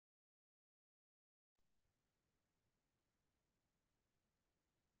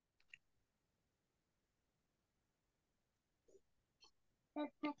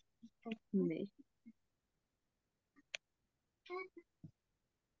Ve.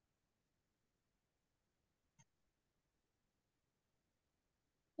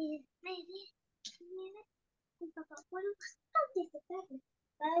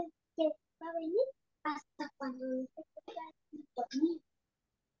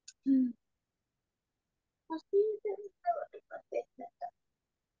 Mm.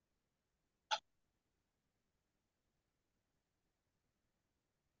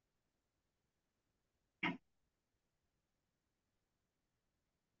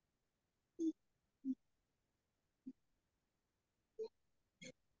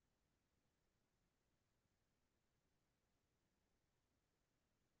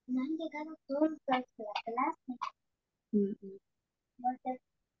 No han llegado todos los de la clase, Mm. porque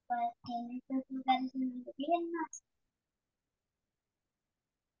en estos lugares no viven más.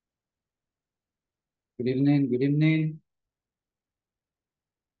 Good evening, good evening.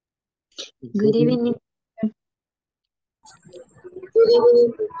 Good evening. Good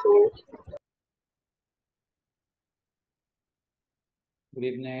evening, teacher. Good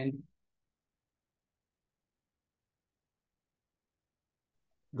evening.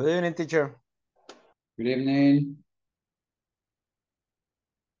 Good evening, teacher. Good evening.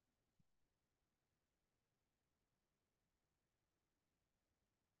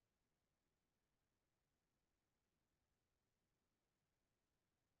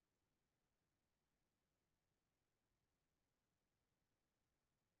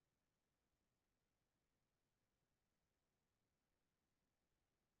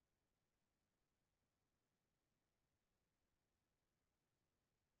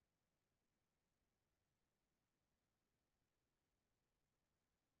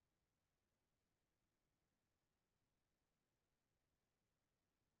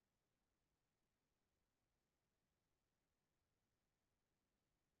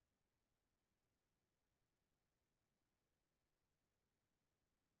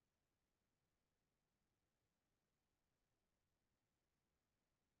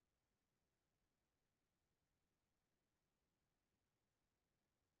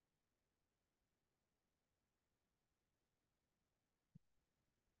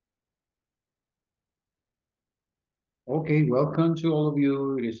 Okay, welcome to all of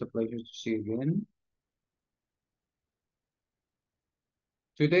you. It is a pleasure to see you again.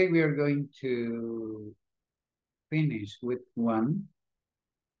 Today we are going to finish with one.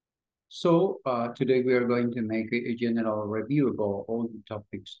 So today we are going to make a general review of all the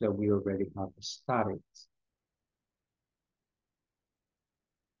topics that we already have studied.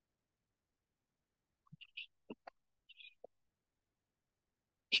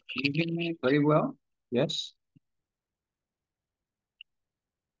 Can you hear me very well? Yes?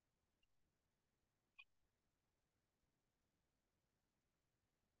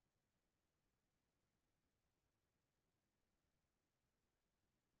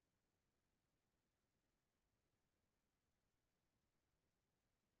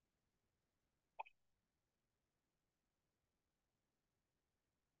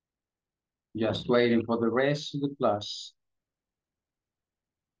 Just waiting for the rest of the class.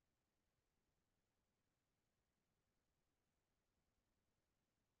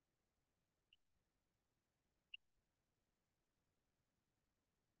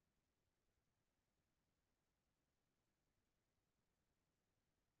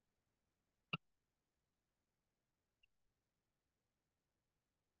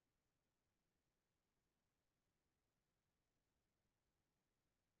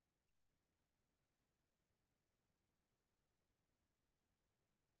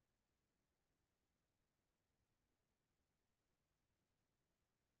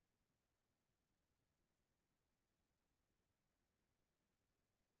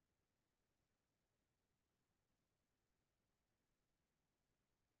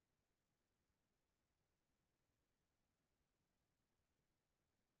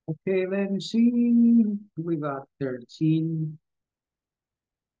 Okay, let me see. We got 13.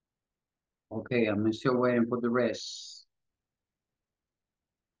 Okay, I'm still waiting for the rest.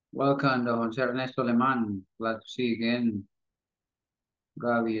 Welcome to Jose Ernesto Aleman. Glad to see you again.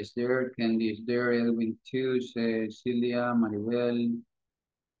 Gaby is there, Candy is there, Edwin too, Cecilia, Maribel,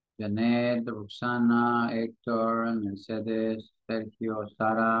 Janet, Roxana, Hector, Mercedes, Sergio,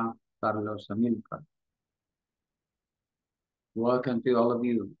 Sara, Carlos, Amilcar. Welcome to all of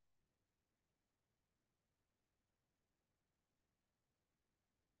you.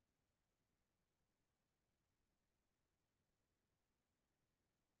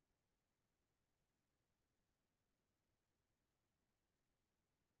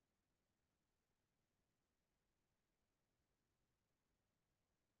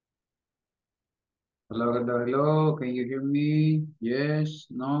 Hello, hello, hello. Can you hear me? Yes,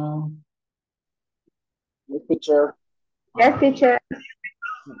 no. Yes, teacher. Yes, teacher.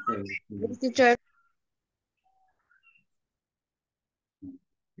 Okay. Yes, teacher.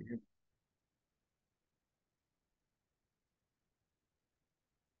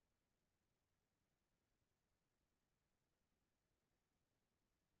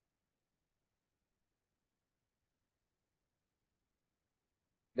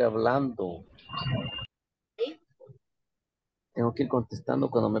 Hablando. Tengo que ir contestando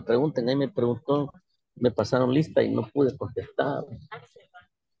cuando me pregunten. Ahí me preguntó, me pasaron lista y no pude contestar.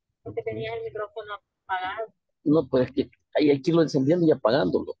 Porque tenías el micrófono apagado. No, pues es que hay que irlo encendiendo y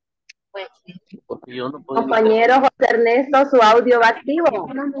apagándolo. Pues porque yo no puedo. Compañero José Ernesto, su audio va activo.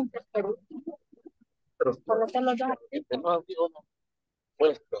 Pero Ponete los dos. no había uno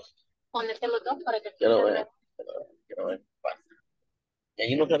puesto. Ponete los dos para que Quiero ver. Quiero ver. Y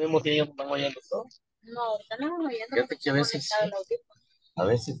ahí no sabemos si ellos están oyendo todo. No, ahorita no estamos oyendo. Fíjate que a veces sí. A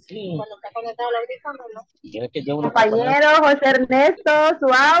veces sí. Cuando está conectado el audífono, no. Y es que yo uno Compañero José Ernesto, su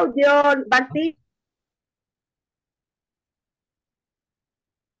audio va activo.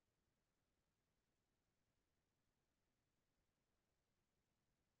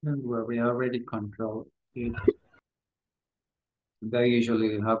 Where we already control it. That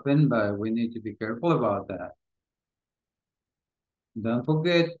usually happen, but we need to be careful about that. Don't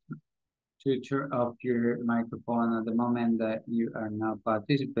forget to turn off your microphone at the moment that you are now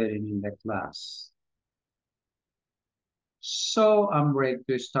participating in the class. So I'm ready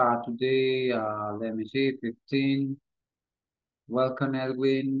to start today. Let me see, 15. Welcome,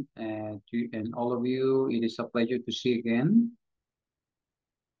 Edwin, and all of you. It is a pleasure to see you again.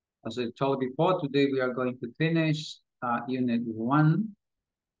 As I told before, today we are going to finish Unit 1.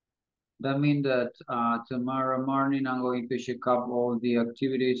 That means that tomorrow morning I'm going to check up all the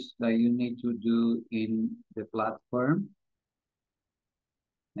activities that you need to do in the platform.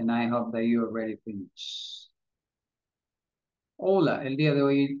 And I hope that you already finished. Hola, el día de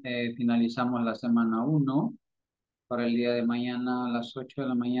hoy finalizamos la semana 1. Para el día de mañana a las 8 de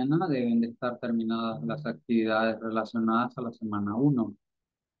la mañana deben de estar terminadas las actividades relacionadas a la semana 1.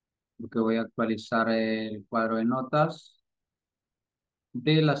 Porque voy a actualizar el cuadro de notas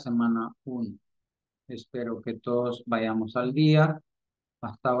de la semana 1. Espero que todos vayamos al día.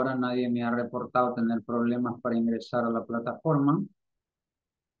 Hasta ahora nadie me ha reportado tener problemas para ingresar a la plataforma.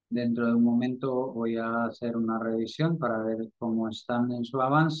 Dentro de un momento voy a hacer una revisión para ver cómo están en su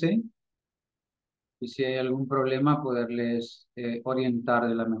avance. Y si hay algún problema, poderles orientar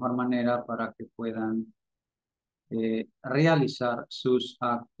de la mejor manera para que puedan realizar sus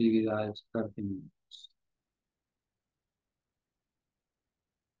actividades pertinentes.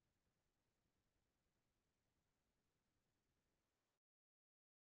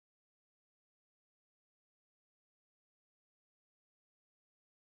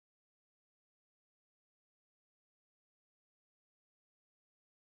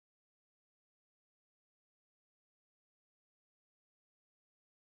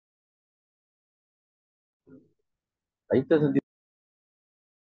 ahí te sentí.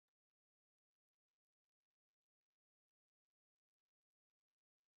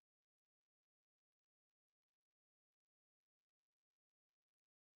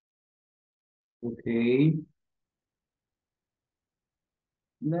 Okay.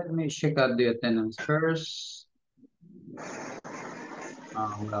 Let me check out the attendance first.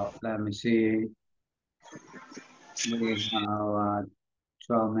 Well, let me see. We have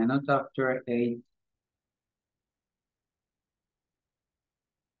 12 minutes after 8.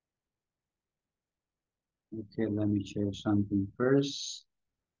 Okay, let me share something first.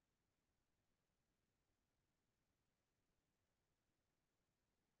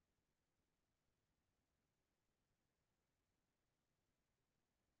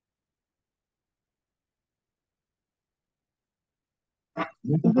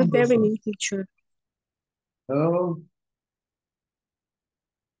 Good evening, teacher. Hello.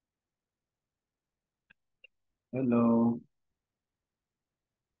 Hello.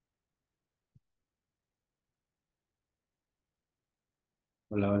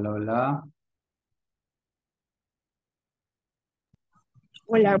 Hola, hola, hola.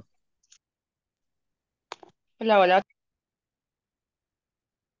 Hola. Hola, hola.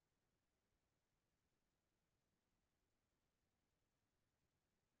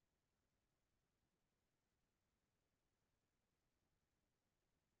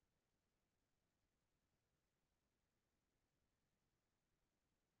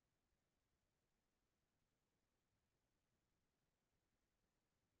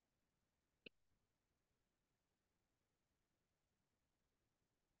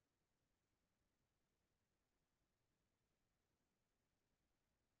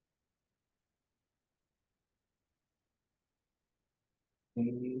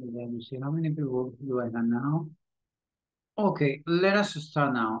 Okay, let me see how many people do I have now. Okay, let us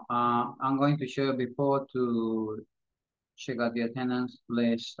start now. I'm going to show you before to check out the attendance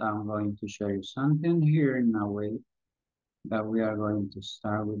list. I'm going to show you something here in a way that we are going to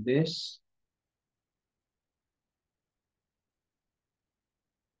start with this.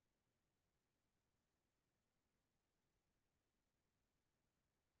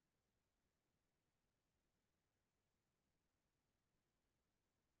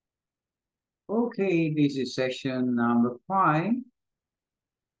 Okay, this is section number 5.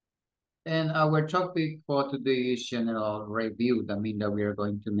 And our topic for today is general review. That means that we are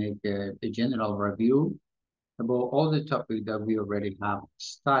going to make a general review about all the topics that we already have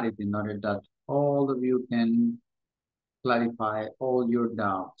studied in order that all of you can clarify all your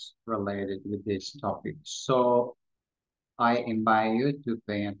doubts related with this topic. So I invite you to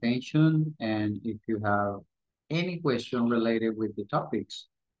pay attention, and if you have any question related with the topics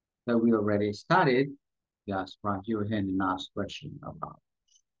that we already studied, just raise your hand and ask question about.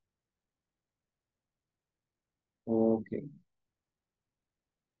 Okay.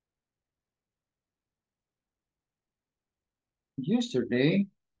 Yesterday,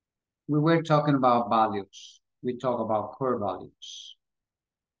 we were talking about values. We talk about core values.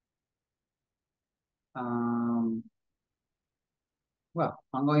 Well,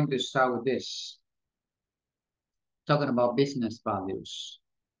 I'm going to start with this. Talking about business values.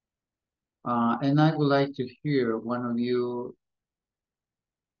 And I would like to hear one of you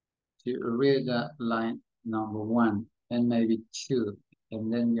to read that line number 1 and maybe 2,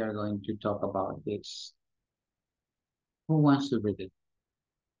 and then we are going to talk about this. Who wants to read it?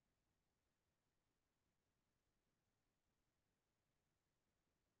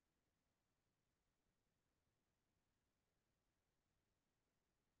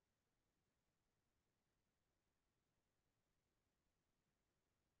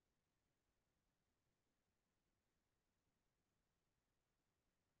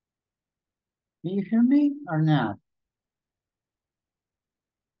 Can you hear me or not?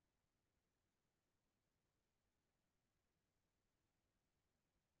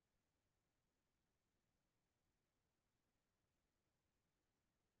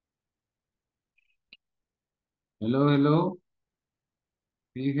 Hello, hello?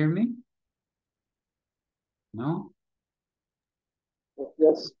 Can you hear me? No?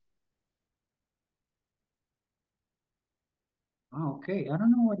 Yes. Oh, okay, I don't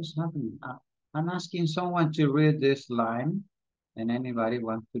know what is happening. I'm asking someone to read this line, and anybody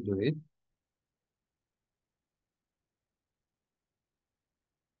wants to do it.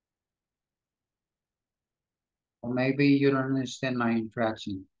 Or maybe you don't understand my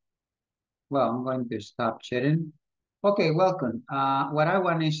interaction. Well, I'm going to stop chatting. Okay, welcome. What I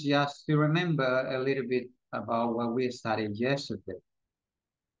want is just to remember a little bit about what we studied yesterday.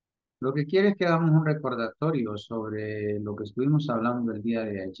 Lo que quiero es que hagamos un recordatorio sobre lo que estuvimos hablando el día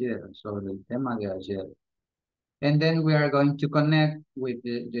de ayer, sobre el tema de ayer. And then we are going to connect with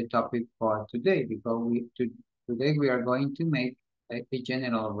the topic for today, because today we are going to make a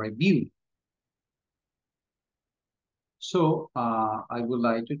general review. So I would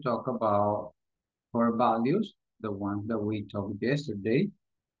like to talk about core values, the ones that we talked yesterday.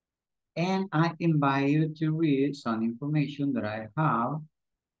 And I invite you to read some information that I have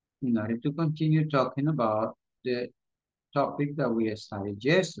in order to continue talking about the topic that we studied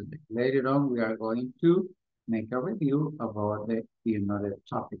yesterday. Later on, we are going to make a review about the other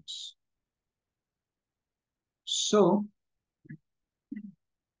topics. So,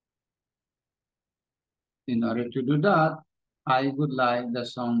 in order to do that, I would like that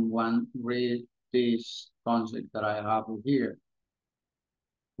someone read this concept that I have here.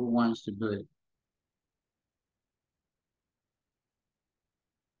 Who wants to do it?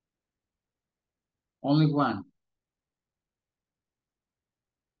 Only one.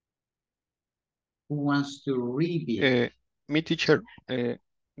 Who wants to read it? Me, teacher,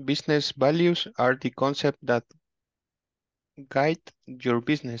 business values are the concept that guide your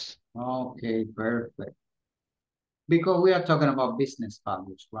business. Okay, perfect. Because we are talking about business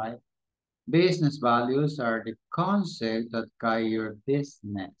values, right? Business values are the concept that guide your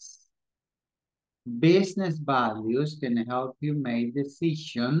business. Business values can help you make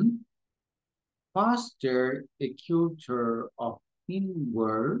decisions, foster a culture of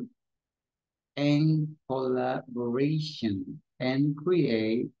teamwork and collaboration, and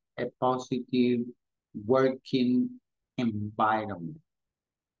create a positive working environment.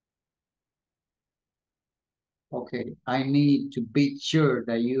 Okay, I need to be sure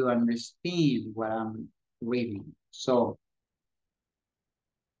that you understand what I'm reading. So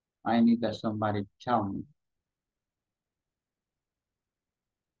I need that somebody tell me.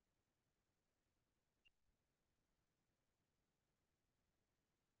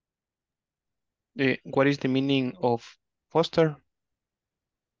 What is the meaning of foster?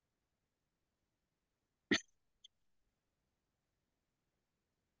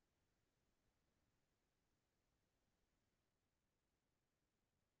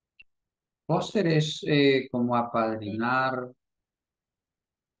 Foster es como apadrinar,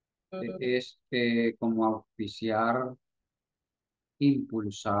 es como auspiciar,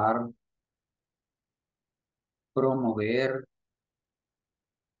 impulsar, promover.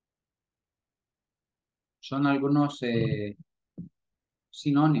 Son algunos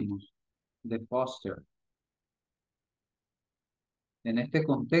sinónimos de foster. En este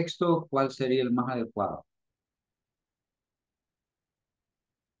contexto, ¿cuál sería el más adecuado?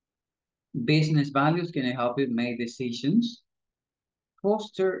 Business values can help you make decisions.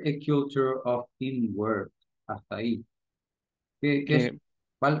 Foster a culture of teamwork. Hasta ahí. ¿Qué es?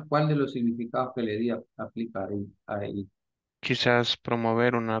 ¿Cuál de los significados que le di aplica ahí? Quizás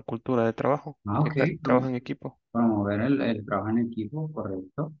promover una cultura de trabajo, Ok. trabajo en equipo. Promover el trabajo en equipo,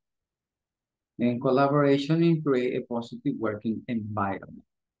 correcto. En collaboration and create a positive working environment.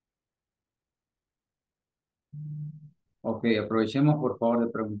 Ok, aprovechemos por favor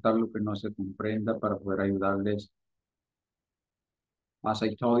de preguntar lo que no se comprenda para poder ayudarles. As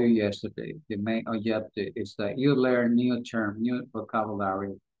I told you yesterday, the main objective is that you learn new term, new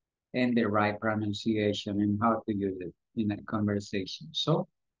vocabulary, and the right pronunciation and how to use it in a conversation. So,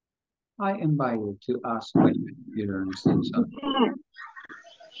 I invite you to ask questions. You don't understand something.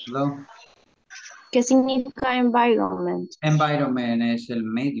 Hello? ¿Qué significa environment? Environment es el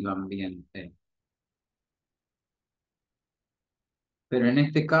medio ambiente. Pero en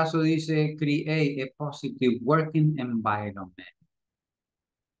este caso dice create a positive working environment.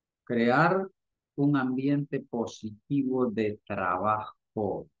 Crear un ambiente positivo de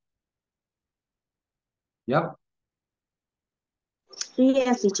trabajo. ¿Ya?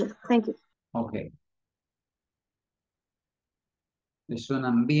 Yes, teacher. Thank you. Ok. Es un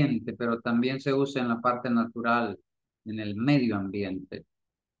ambiente, pero también se usa en la parte natural, en el medio ambiente.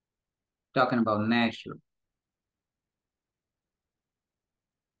 Talking about nature.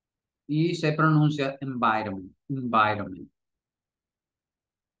 Y se pronuncia environment. Environment.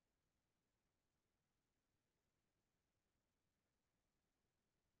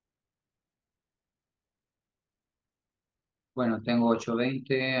 Bueno, tengo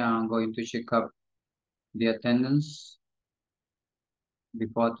 8:20. I'm going to check up the attendance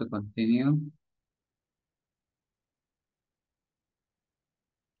before to continue.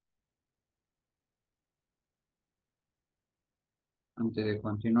 Antes de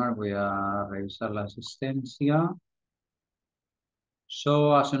continuar, voy a revisar la asistencia.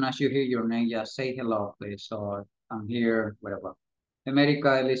 So, as soon as you hear your name, just say hello, please. So, I'm here, whatever.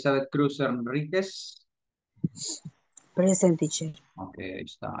 América Elizabeth Cruz Enríquez. Present, teacher. Ok, ahí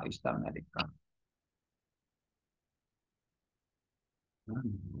está América.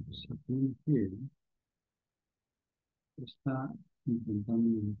 Está intentando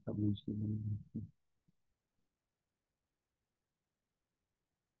inventarnos.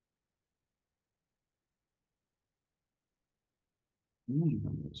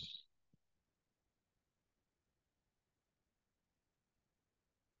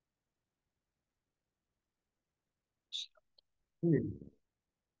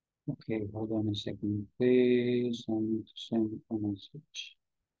 Okay, hold on a second, please. I need to send a message.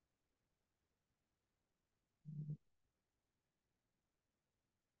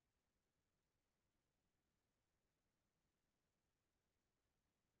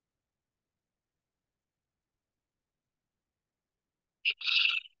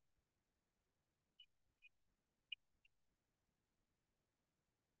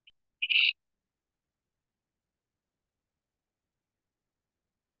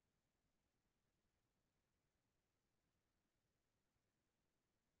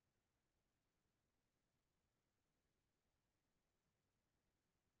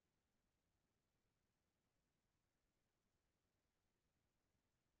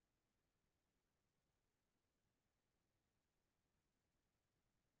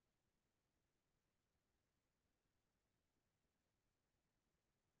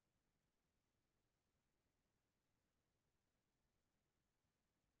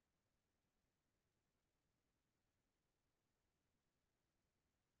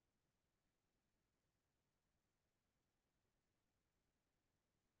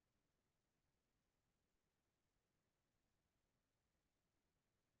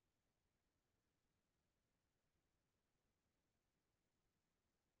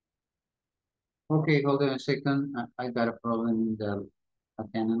 Okay, hold on a second. I got a problem in the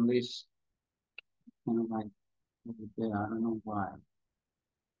attendance list. I don't know why.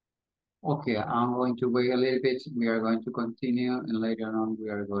 Okay, I'm going to wait a little bit. We are going to continue, and later on we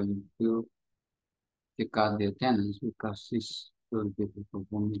are going to check out the attendance because it's really difficult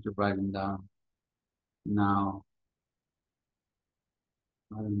for me to write them down now.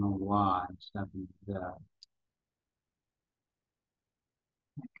 I don't know why it's happening that.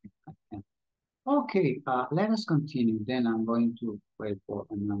 Okay, let us continue. Then I'm going to wait for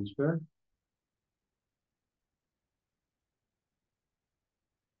an answer.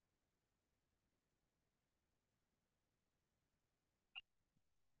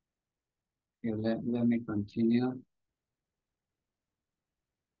 Okay, let me continue.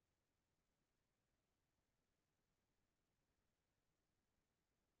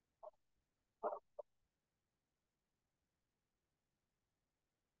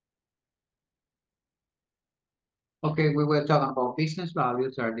 Okay, we were talking about business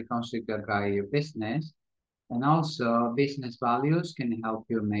values are the concept that guide your business. And also business values can help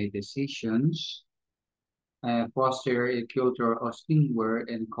you make decisions, foster a culture of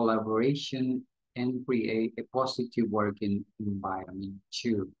teamwork and collaboration, and create a positive working environment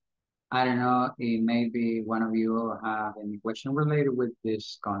too. I don't know if maybe one of you have any question related with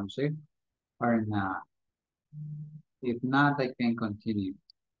this concept or not. If not, I can continue.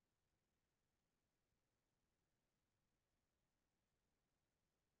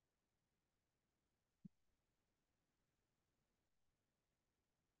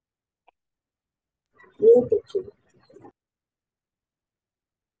 Okay,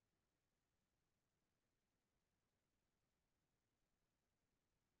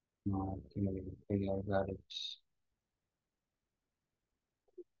 okay, I got it.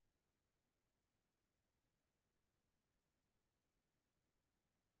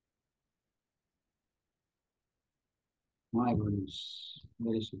 My goodness,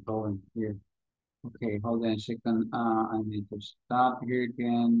 there is a problem here. Okay, hold on a second. I need to stop here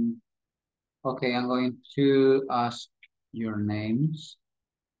again. Okay, I'm going to ask your names.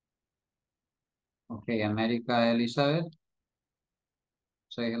 Okay, America Elizabeth.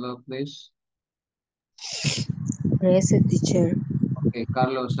 Say hello, please. Present, teacher. Okay,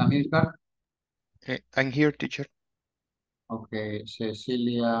 Carlos Amilcar. I'm here, teacher. Okay,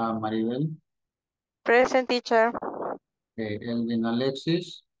 Cecilia Maribel. Present, teacher. Okay, Elvin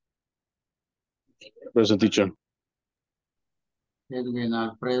Alexis. Present, teacher. Edwin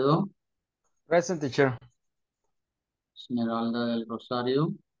Alfredo. Present, teacher. Esmeralda del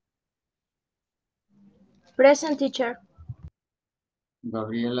Rosario. Present, teacher.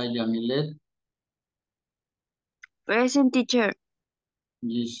 Gabriela Yamilet. Present, teacher.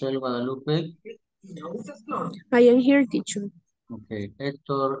 Giselle Guadalupe. I am here, teacher. Okay,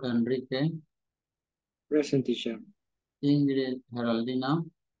 Héctor Enrique. Present, teacher. Ingrid Geraldina.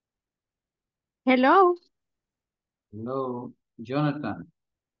 Hello. Hello, Jonathan.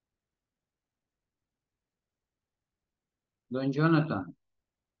 Don Jonathan.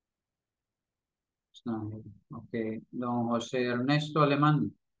 It's not here. Okay, Don José Ernesto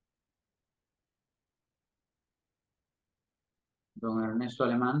Alemán. Don Ernesto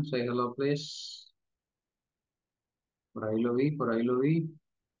Alemán, say hello, please. Por ahí lo vi, por ahí lo vi.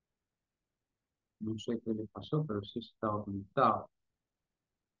 No sé qué le pasó, pero sí estaba conectado.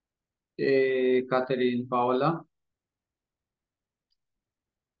 Catherine Paola.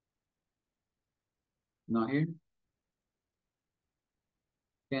 Not here.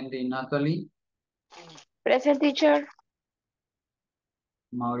 Candy Natalie. Present, teacher.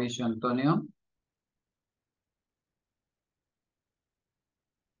 Mauricio Antonio.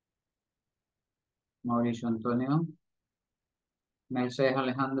 Mauricio Antonio. Mercedes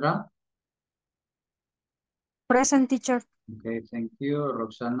Alejandra. Present, teacher. Okay, thank you.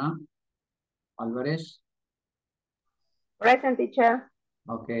 Roxana Álvarez. Present, teacher.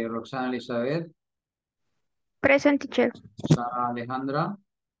 Okay, Roxana Elizabeth. Present, teacher. Sara Alejandra.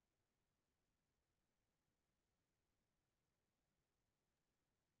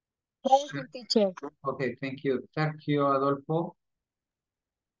 Present, teacher. Okay, thank you. Sergio Adolfo.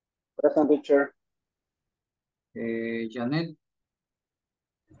 Present, teacher. Janet.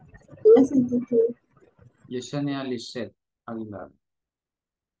 Present, teacher. Yesenia Lisette Aguilar.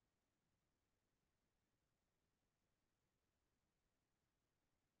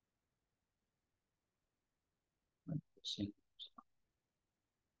 Sí.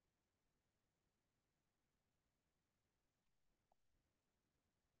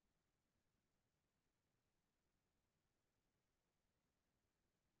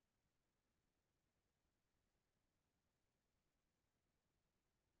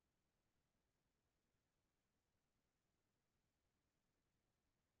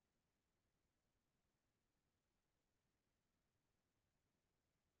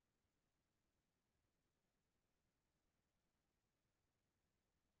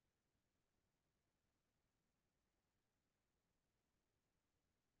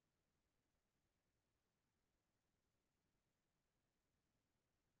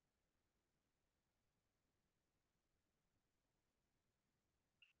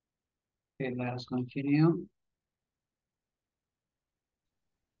 Okay, let us continue.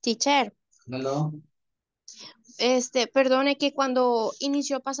 Teacher, Hello. perdone que cuando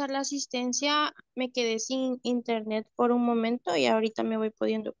inició a pasar la asistencia me quedé sin internet por un momento y ahorita me voy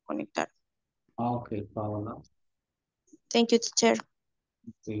pudiendo conectar. Okay, Paula. Thank you, teacher.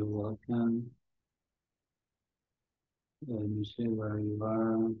 Okay, welcome. Let me see where you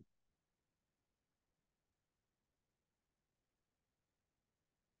are.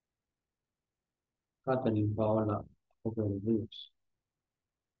 Catherine, Paula. Okay, this.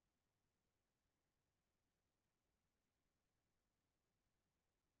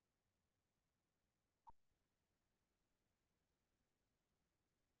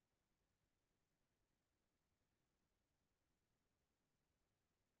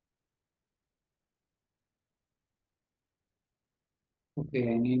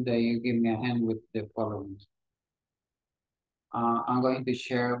 Okay, I need that you give me a hand with the following. I'm going to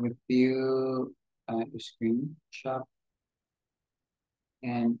share with you a screenshot,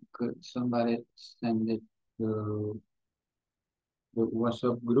 and could somebody send it to the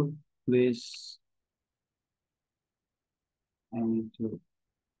WhatsApp group, please? I need to.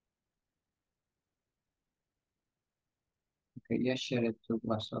 Okay, yeah, share it to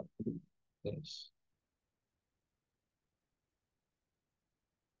WhatsApp group, please.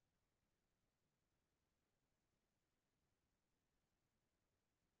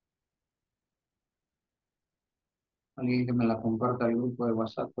 Alguien que me la comparta al grupo de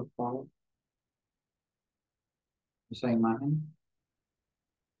WhatsApp, por favor. Esa imagen.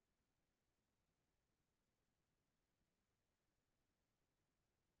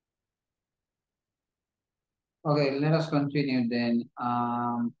 Okay, let us continue then.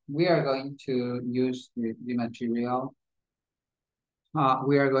 We are going to use the material.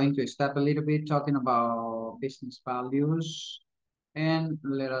 We are going to step a little bit talking about business values, and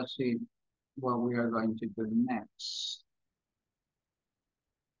let us see what we are going to do next.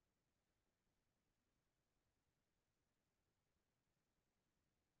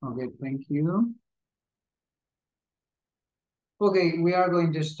 Okay, thank you. Okay, we are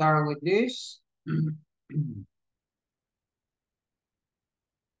going to start with this.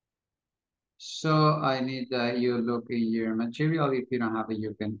 So I need that you look in your material. If you don't have it,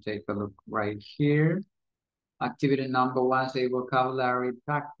 you can take a look right here. Activity number 1, say vocabulary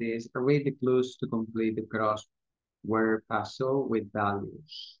practice. Read the clues to complete the crossword puzzle with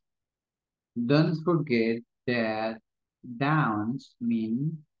values. Don't forget that downs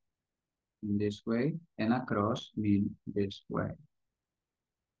mean in this way and across mean this way.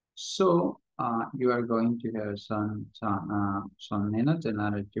 So you are going to have some minutes in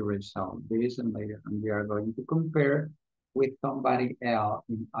order to resolve this, and later on we are going to compare with somebody else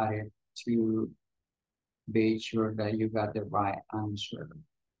in order to be sure that you got the right answer.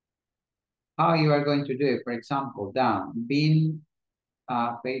 How you are going to do it? For example, down, being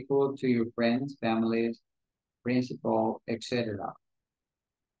faithful to your friends, families, principal, etc.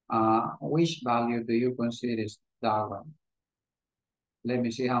 Which value do you consider is that one? Let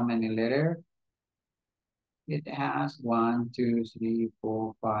me see how many letters. It has 1, 2, 3,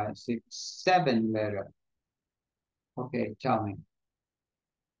 4, 5, 6, 7 letters. Okay, tell me.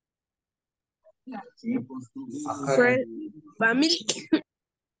 Friend, family.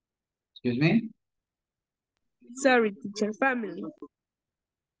 Excuse me? Sorry, teacher, family.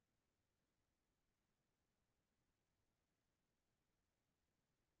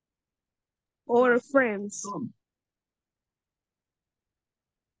 Or friends.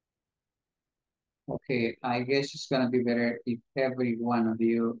 Okay, I guess it's gonna be better if every one of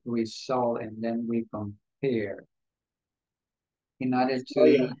you resolve and then we compare. In order to...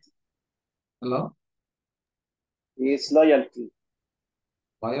 Loyalty. Hello? It's loyalty.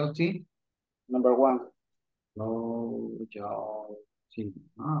 Loyalty? Number 1. Loyalty.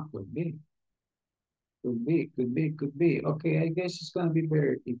 Could be. Could be. Okay, I guess it's gonna be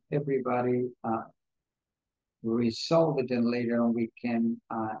better if everybody resolve it, and later on we can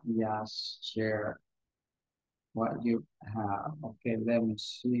just share what you have. Okay, let me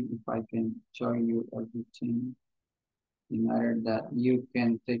see if I can show you everything in order that you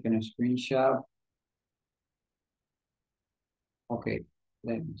can take a screenshot. Okay,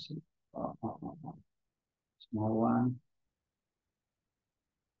 let me see. Small one.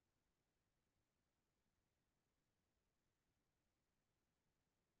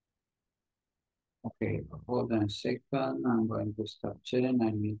 Okay, hold on a second. I'm going to stop sharing.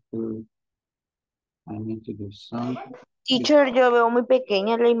 I need to do something. Teacher, yo veo muy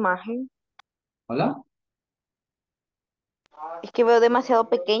pequeña la imagen. Hola. Es que veo demasiado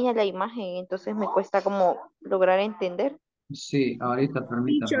pequeña la imagen, entonces me cuesta como lograr entender. Sí, ahorita Teacher,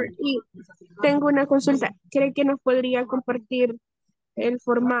 permítame. y tengo una consulta. ¿Cree que nos podría compartir el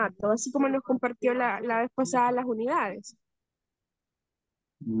formato, así como nos compartió la vez pasada las unidades?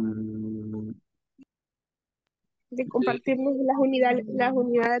 Mm, De compartirnos las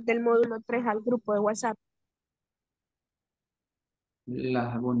unidades del módulo 3 al grupo de WhatsApp.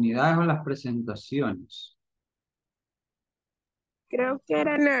 las unidades o las presentaciones. Creo que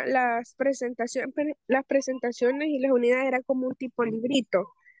eran las presentaciones y las unidades era como un tipo librito,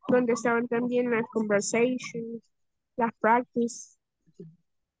 donde estaban también las conversations, las practice.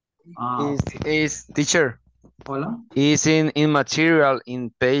 Ah, Is teacher hola. is in material in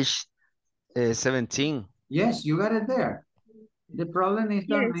page 17. Yes, you got it there. The problem is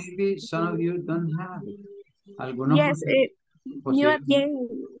that Yes, maybe some of you don't have it. Algunos yes, you posiblemente. again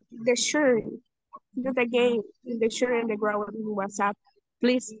the sharing, not again the sharing the ground in WhatsApp,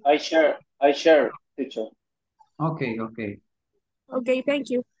 please. I share, teacher. Okay, okay. Okay, thank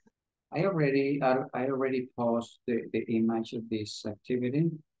you. I already posted the image of this activity.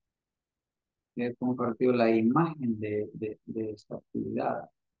 He compartido la imagen de esta actividad.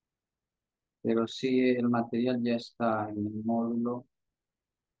 Pero sí, el material ya está en el módulo.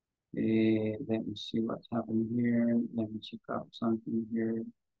 Let me see what's happening here. Let me check out something here.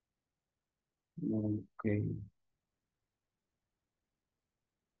 Okay.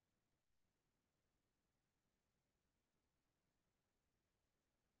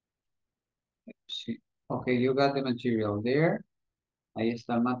 Sí. Okay, you got the material there. Ahí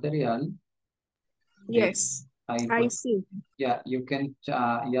está el material. Yes, Ahí I pues, see. yeah, you can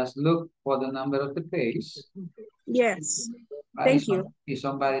just look for the number of the page. Yes, Right? thank you. If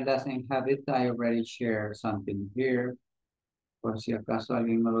somebody doesn't have it, I already share something here. Por si acaso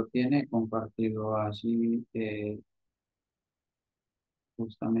alguien no lo tiene, compartido allí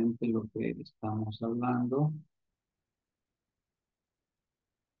justamente lo que estamos hablando.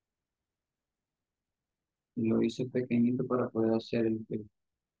 Y lo hice pequeñito para poder hacer el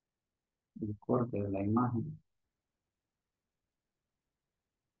corte de la imagen.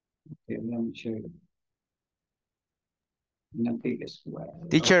 Okay, let me show you. In the biggest way.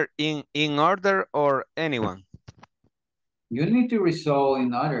 Teacher in order or anyone? You need to resolve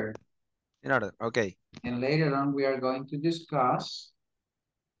in order. In order, okay. And later on, we are going to discuss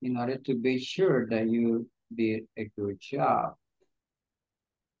in order to be sure that you did a good job.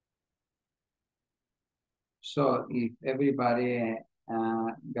 So if everybody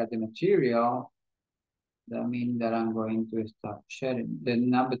got the material, that means that I'm going to stop sharing. The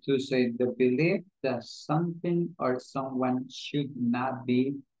number 2 says the belief that something or someone should not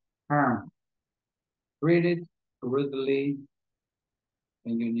be harmed, treated rudely,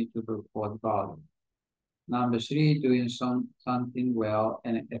 and you need to report value. Number 3, doing something well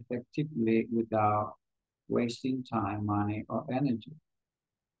and effectively without wasting time, money, or energy.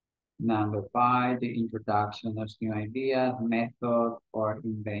 Number 5, the introduction of new ideas, method, or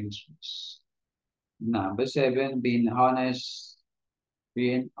inventions. Number 7, being honest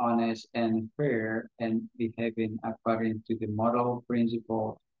and fair and behaving according to the moral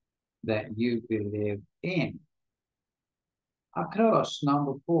principles that you believe in. Across,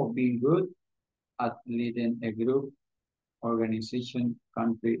 number 4, being good at leading a group, organization,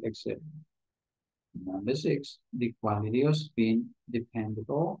 country, etc. Number 6, the quality of being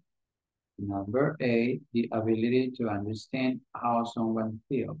dependable. Number 8, the ability to understand how someone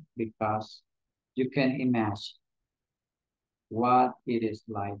feels because you can imagine what it is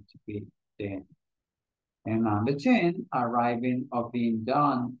like to be there. And number 10, arriving or being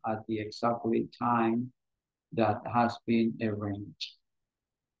done at the exactly time that has been arranged.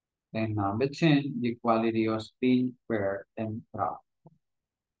 And number 10, the quality of being fair and proud.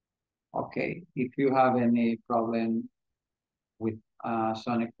 Okay, if you have any problem with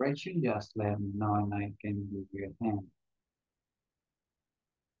some question, just let me know and I can give you a hand.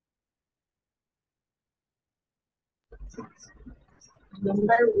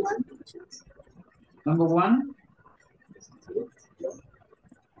 Number 1?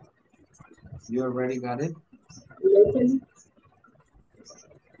 You already got it? Yes.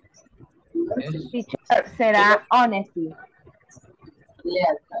 Teacher, será honesty.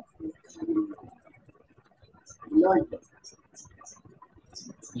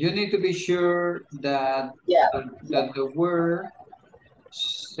 You need to be sure that, that the word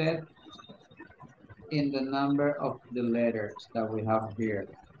set in the number of the letters that we have here.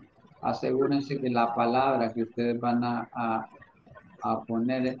 Asegúrense que la palabra que ustedes van a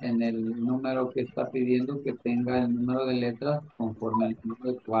poner en el número que está pidiendo que tenga el número de letras conforme al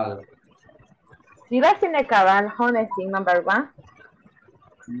número de cuadro. Si vas in the cabal, honesty, number 1.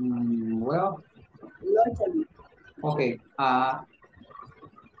 Well, Ok,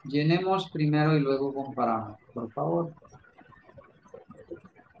 llenemos primero y luego comparamos, por favor.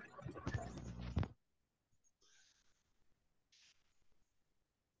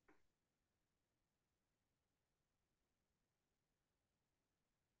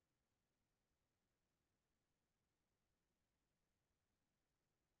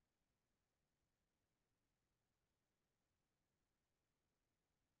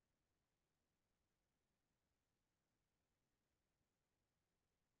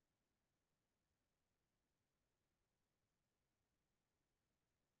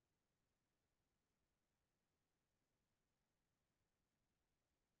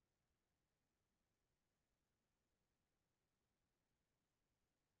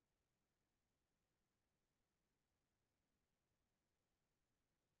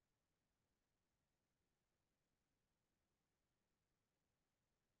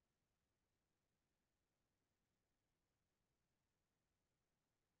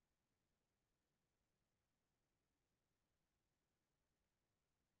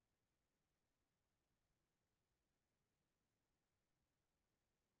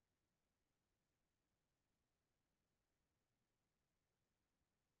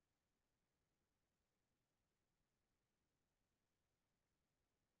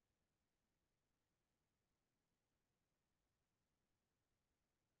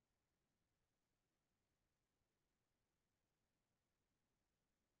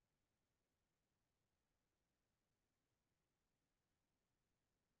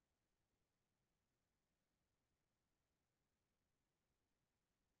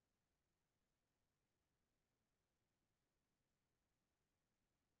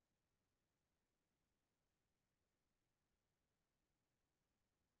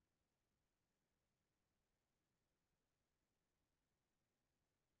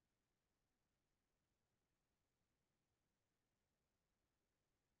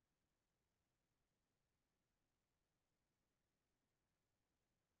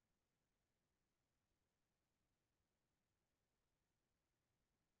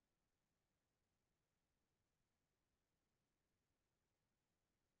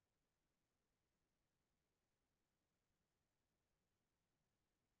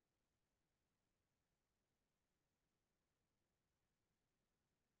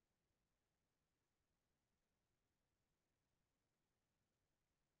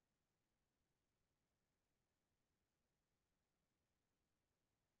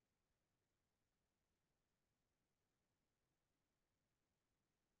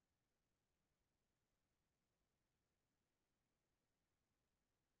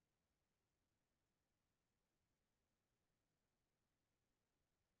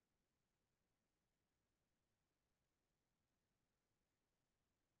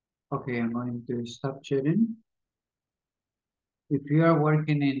 Okay, I'm going to stop sharing. If you are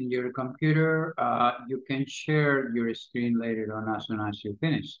working in your computer, you can share your screen later on as soon as you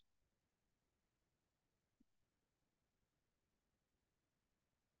finish.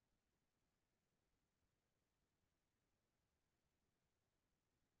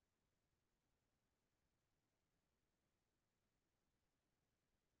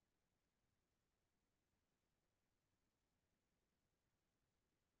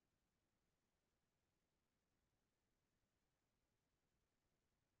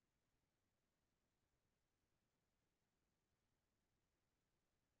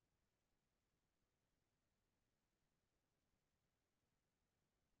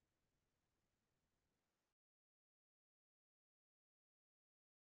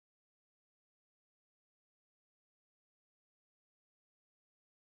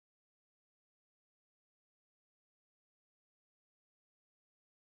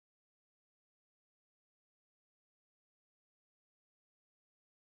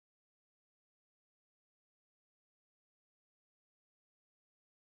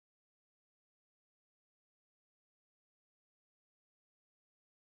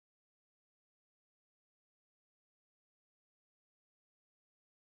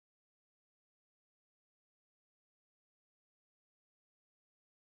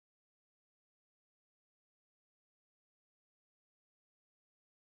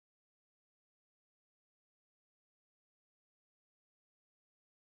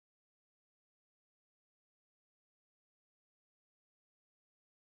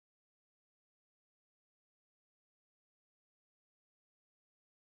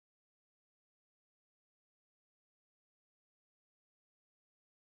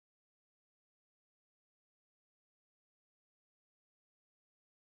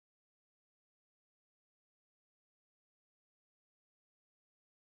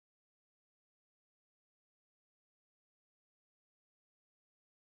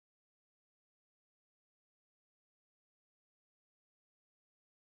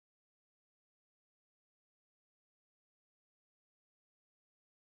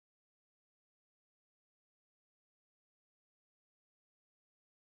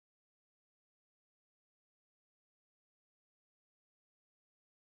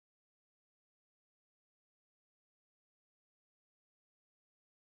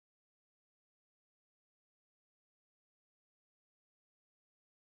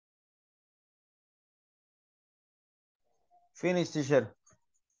 Finish, teacher.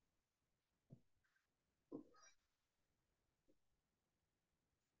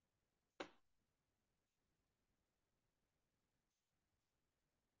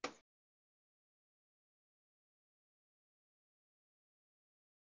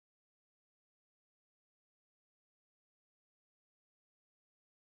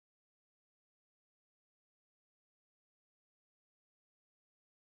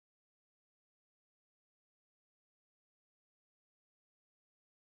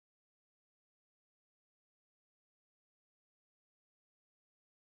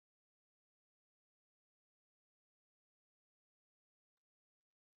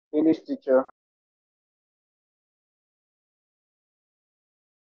 Finish, teacher.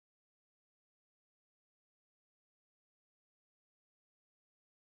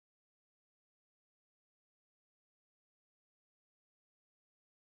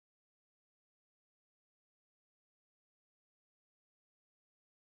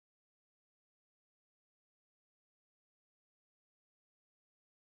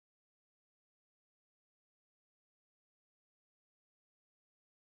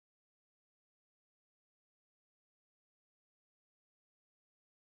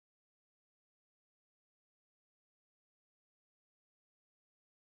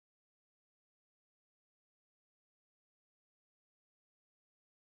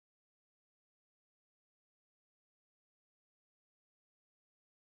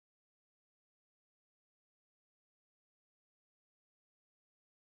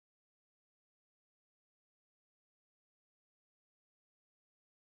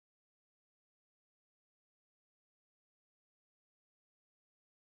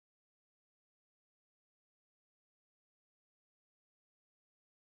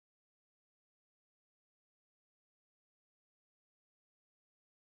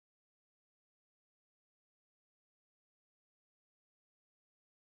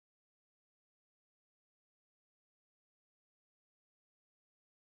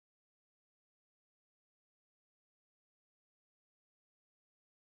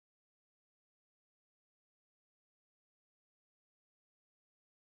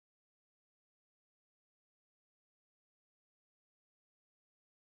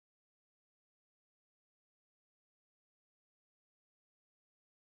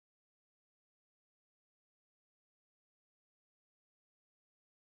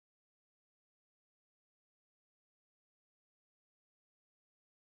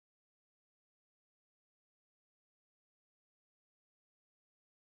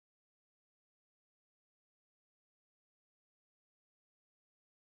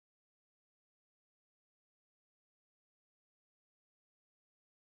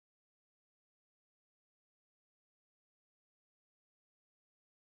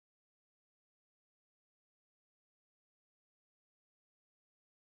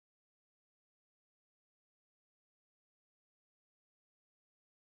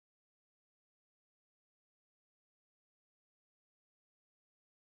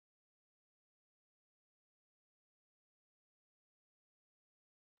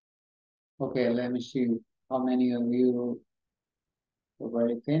 Okay, let me see how many of you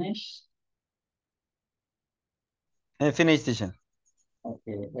already finished. Finish, teacher.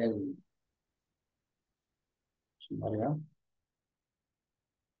 Okay, Ellie. Somebody else?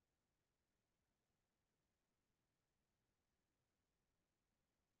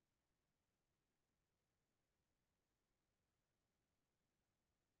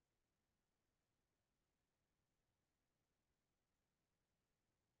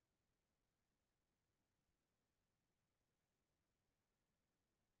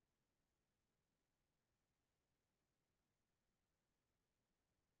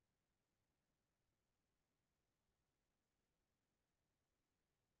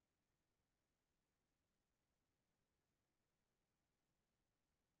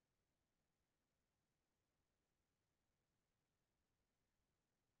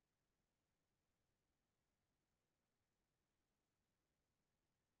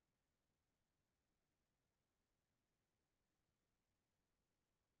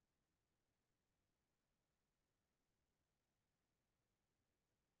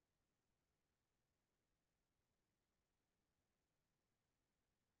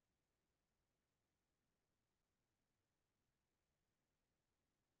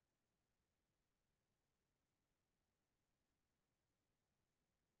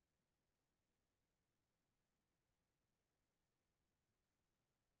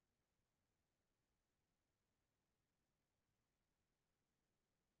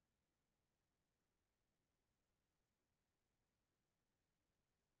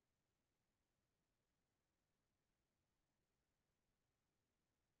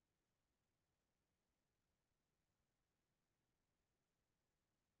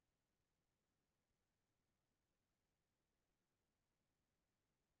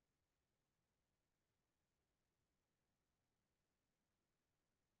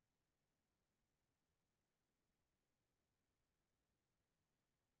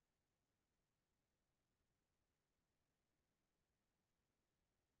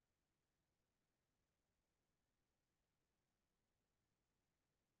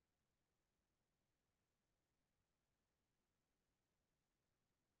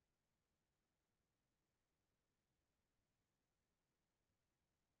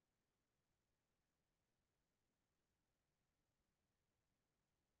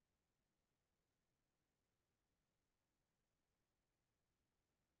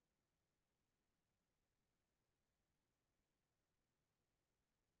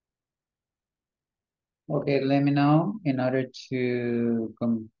 Okay, let me know in order to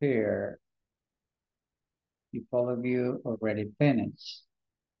compare if all of you already finished.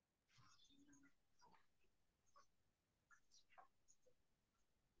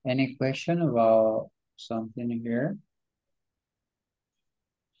 Any question about something here?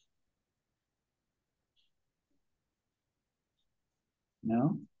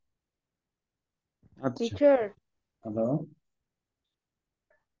 No? Teacher. Hello?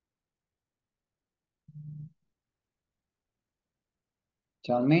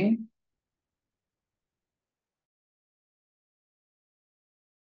 Tell me.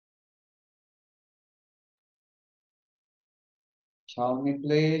 Tell me,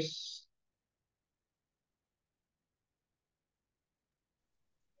 please.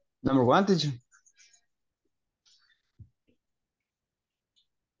 Number one, teacher.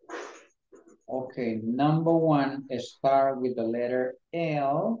 Okay, number one, start with the letter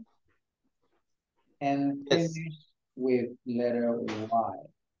L and Yes. finish with letter Y.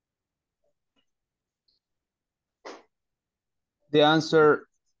 The answer,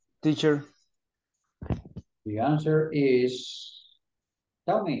 teacher. The answer is,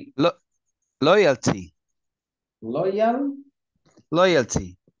 tell me, Loyalty. loyal,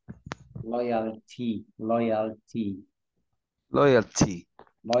 Loyalty. loyalty, loyalty, Loyalty.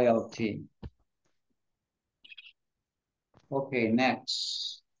 loyalty. Okay,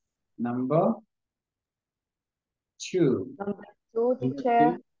 next. Number two. Number two,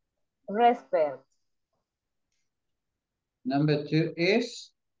 teacher, respect. Number two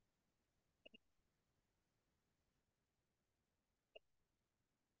is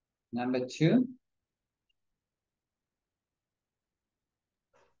number two.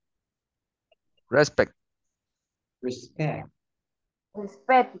 Respect. Respect.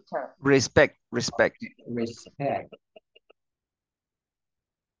 Respect, teacher. Respect. Respect. Respect.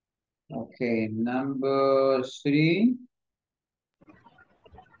 Okay, number three.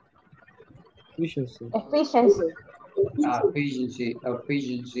 Efficiency. Efficiency. Efficiency,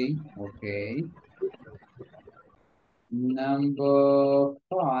 efficiency. Okay. Number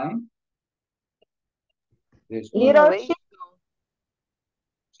five. This one. Leadership.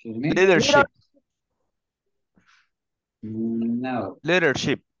 Excuse me? Leadership. No.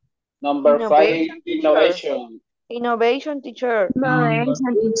 Leadership. Number five, innovation. Innovation, teacher. Number,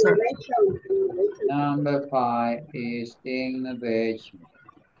 teacher. number five is innovation.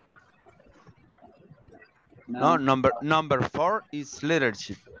 No, number four is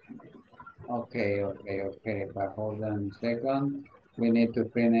leadership. Okay. But hold on a second. We need to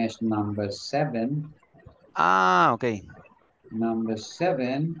finish number seven. Okay. Number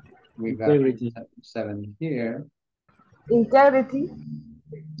seven. We got Integrity. seven here. Integrity.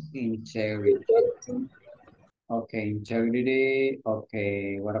 Integrity. Okay, integrity.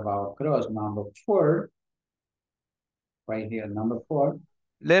 Okay, what about cross? Number four. Right here, number four.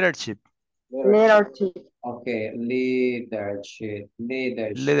 Leadership. Leadership. Okay, leadership.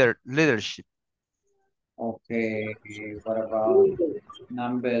 Leadership. Leadership. Okay, what about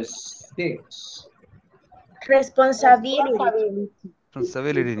number six? Responsibility.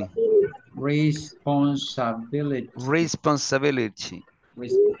 Responsibility. Responsibility. Responsibility.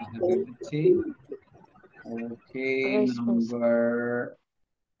 Responsibility. Okay, number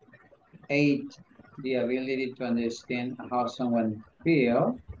eight, the ability to understand how someone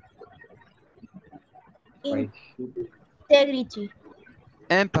feels. Integrity.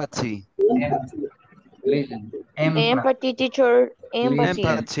 Empathy. Listen, Empathy, teacher. Empathy.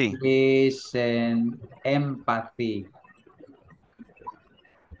 Empathy. Listen, empathy.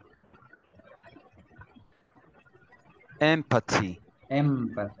 Empathy.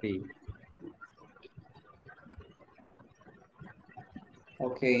 Empathy.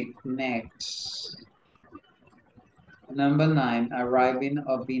 Okay, next. Number nine, arriving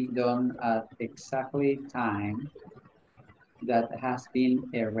or being done at exactly time that has been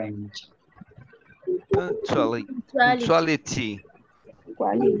arranged. Punctuality.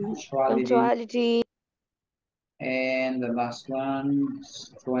 Punctuality. And the last one,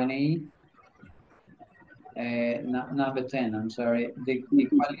 20. Number 10, I'm sorry. The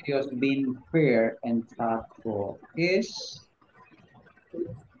quality of being fair and thoughtful is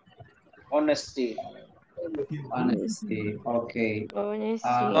Honesty. honesty. Okay.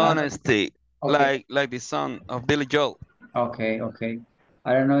 Honesty. Okay. Like the song of Billy Joel. Okay.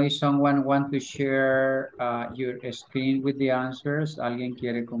 I don't know if someone want to share your screen with the answers. ¿Alguien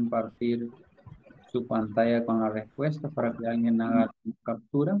quiere compartir su pantalla con la respuesta para que alguien haga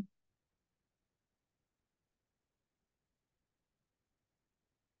captura?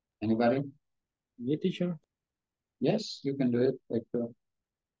 Anybody? Yeah, teacher. Yes, you can do it.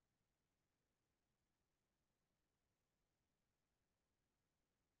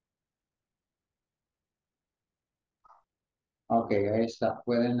 Ok, ahí está.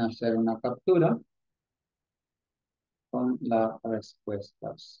 Pueden hacer una captura con las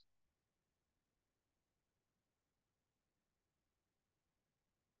respuestas.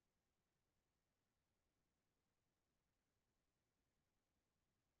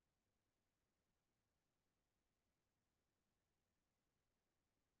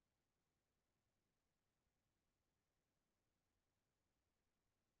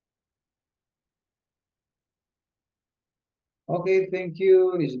 Okay, thank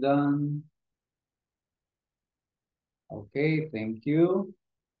you. It's done. Okay, thank you.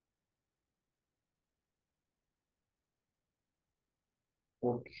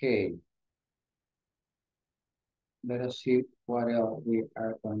 Okay. Let us see what else we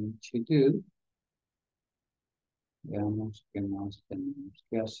are going to do. Veamos qué más tenemos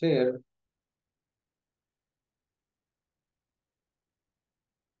que hacer.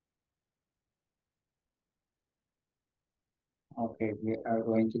 Okay, we are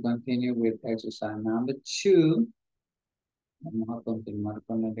going to continue with exercise number 2. Vamos a continuar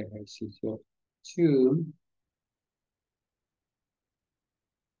con el ejercicio 2.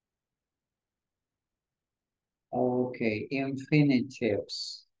 Okay,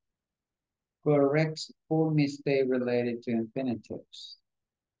 infinitives. Correct full mistake related to infinitives.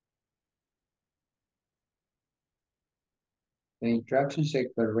 The instructions say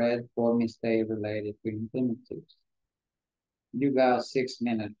correct full mistake related to infinitives. You got 6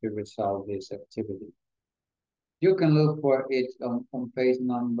 minutes to resolve this activity. You can look for it on page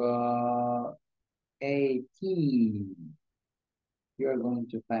number 18. You're going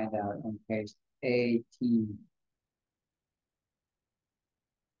to find out on page 18.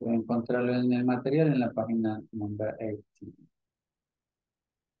 Pueden encontrarlo en el material en la página number 18.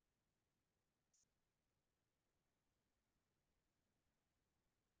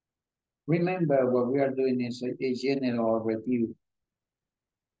 Remember, what we are doing is a general review.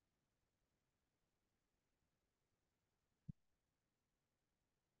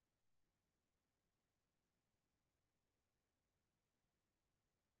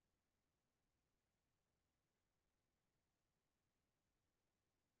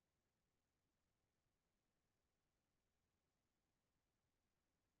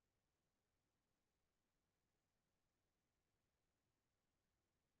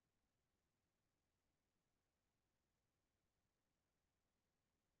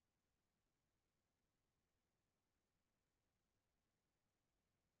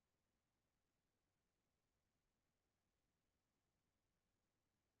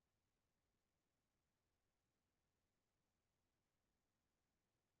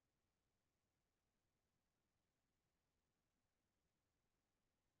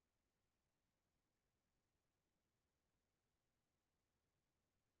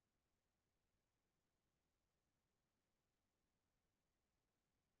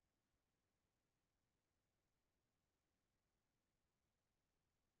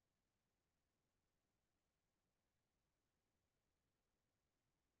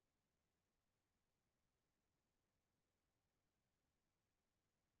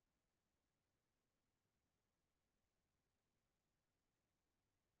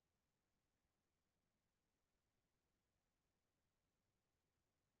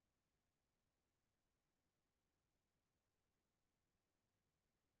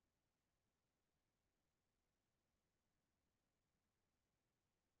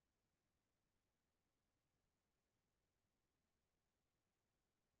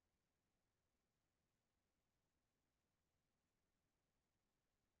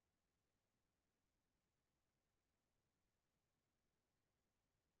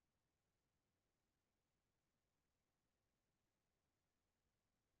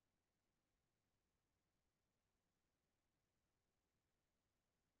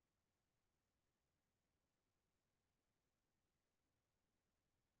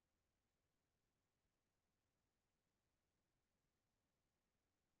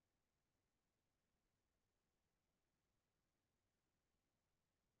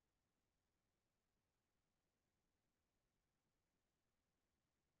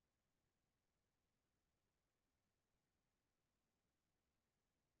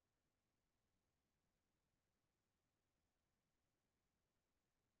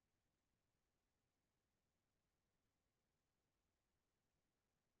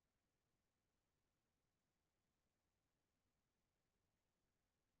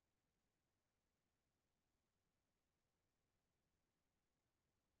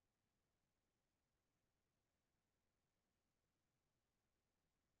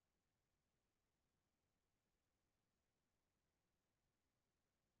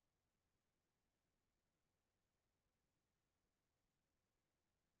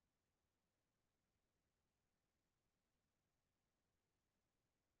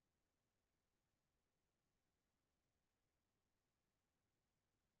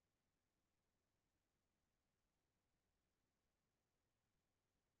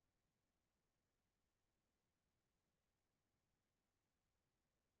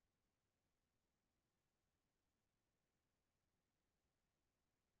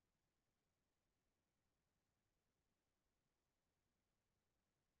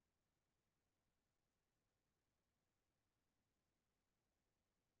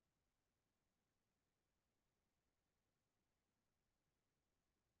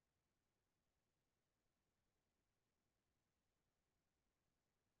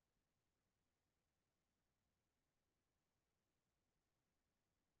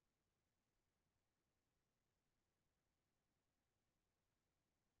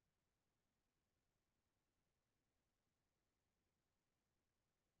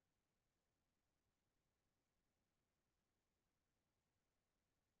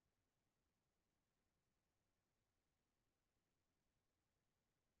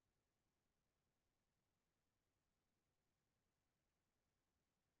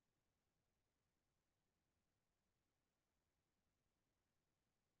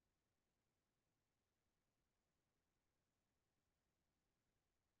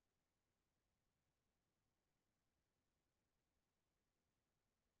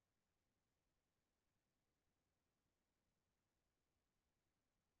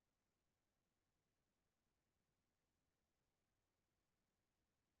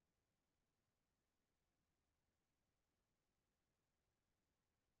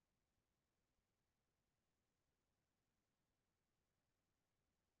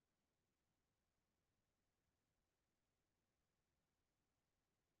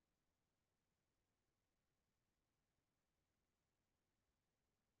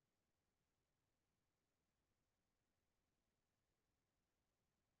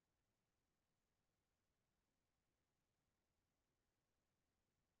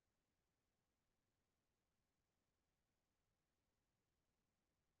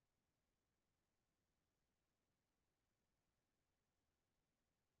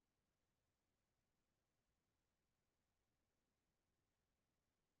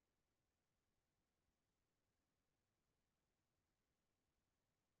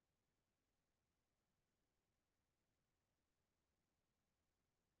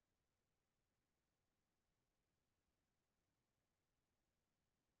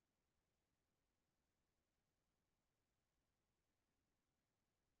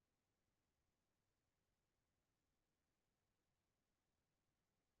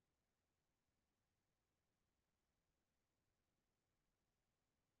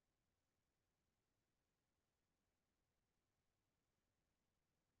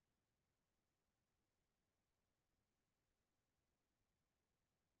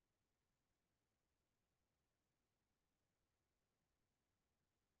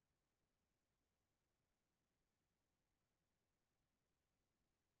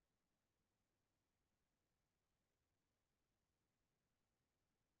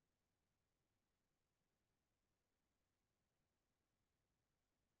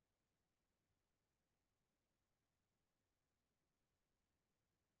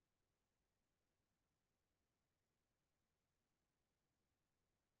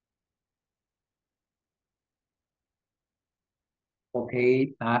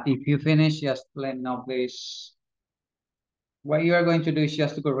 Okay, if you finish, just let me know, please. What you are going to do is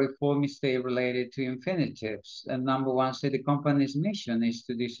just to correct four mistakes related to infinitives. And number one, say the company's mission is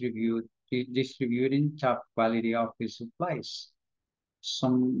to distributing top quality office supplies.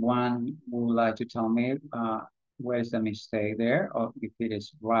 Someone would like to tell me where is the mistake there, or if it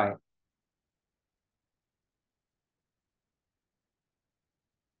is right.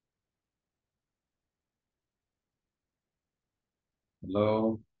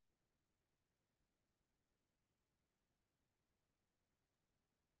 Hello?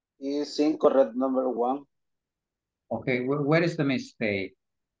 Is incorrect number one. Okay, where is the mistake?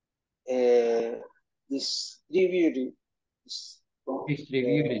 Distributing.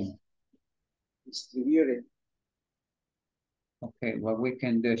 Distributing. Distributing. Okay, what we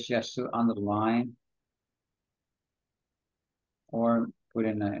can do is just to underline or put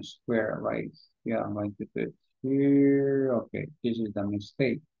in a square, right? Yeah, I'm going to put here. Okay, this is the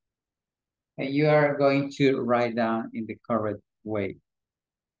mistake. And you are going to write down in the correct way.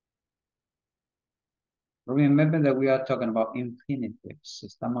 Remember that we are talking about infinitives.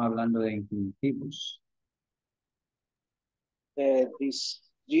 Estamos hablando de infinitivos.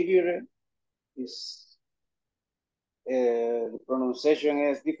 Distributing is the pronunciation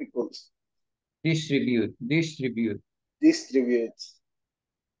is difficult. Distribute. Distribute.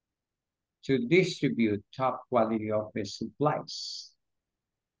 To distribute top quality office supplies.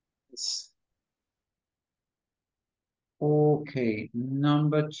 Yes. Okay,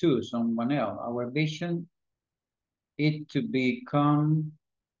 number two, someone else. Our vision is to become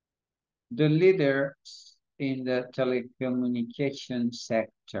the leader in the telecommunication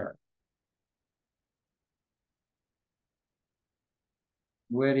sector.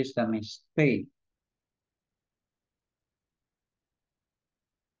 Where is the mistake?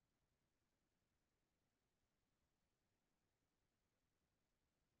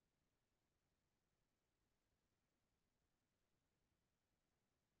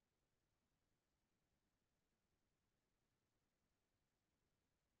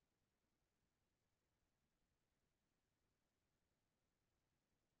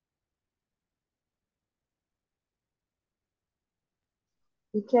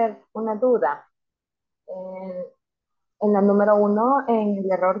 Teacher, una duda. En la número 1, en el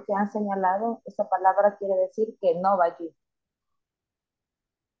error que han señalado, esa palabra quiere decir que no va allí.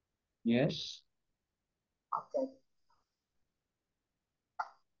 Yes. Okay.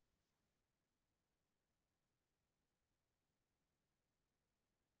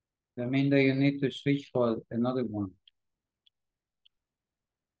 That means that you need to switch for another one.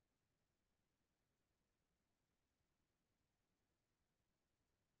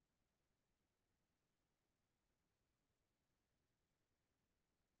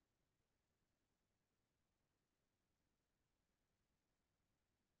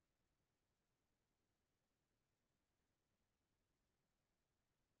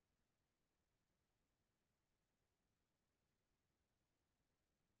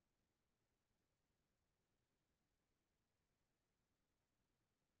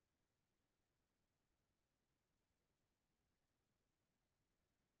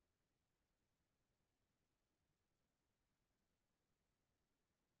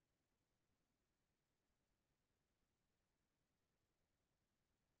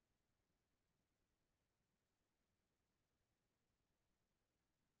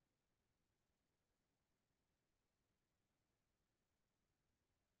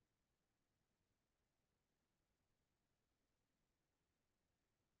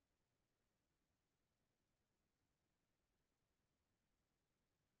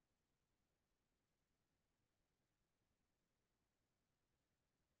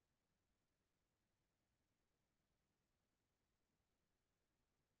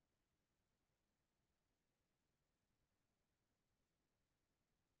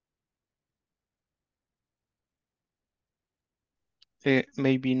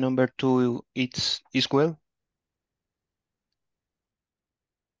 Maybe number two, is well.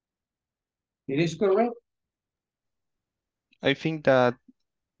 It is correct. I think that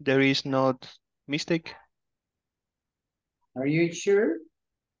there is not mistake. Are you sure?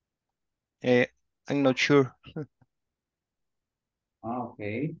 I'm not sure.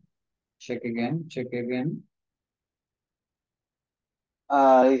 Okay. Check again. Check again.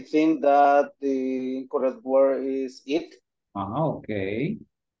 I think that the incorrect word is it. Okay.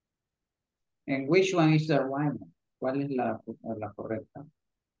 And which one is the right one? ¿Cuál es la correcta?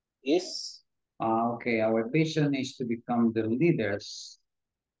 Is. Okay. Our vision is to become the leaders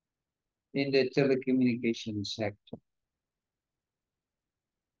in the telecommunication sector.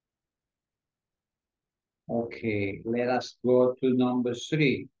 Okay, let us go to number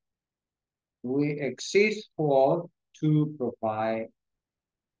 3. We exist for to provide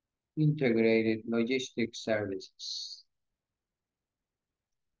integrated logistics services.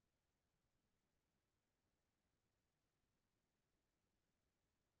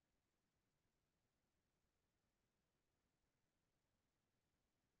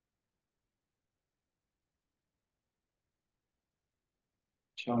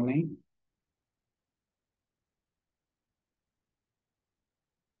 Show me.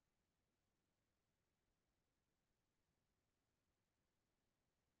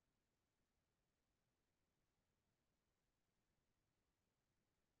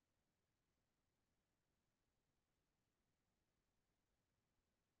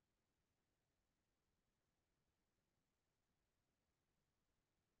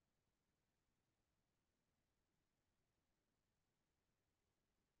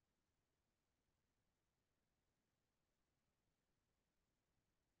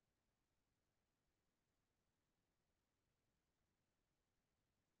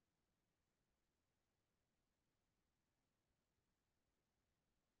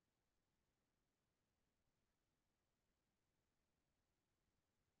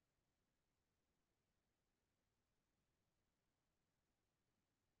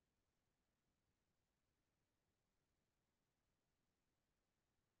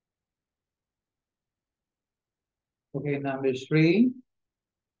 Okay, number 3.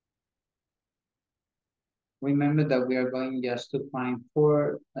 Remember that we are going just to find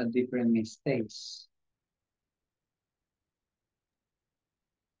 4 different mistakes.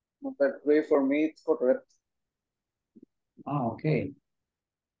 Number 3 for me, it's correct. Oh, okay.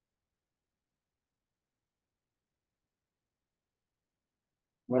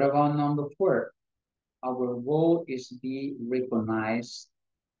 What about number 4? Our goal is be recognized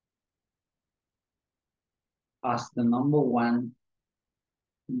as the number 1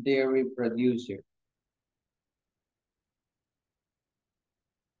 dairy producer.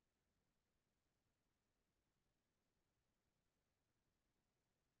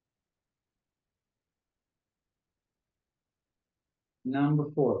 Number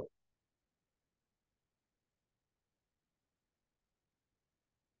 4.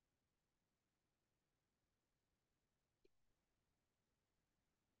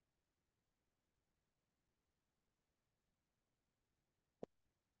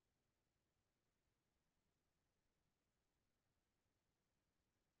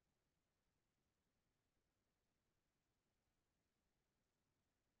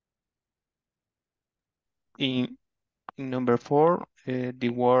 In number 4, the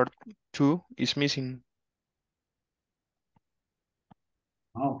word to is missing.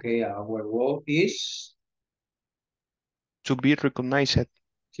 Okay, our goal is To be recognized.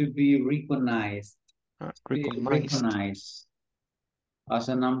 to be recognized. Recognized. Recognized as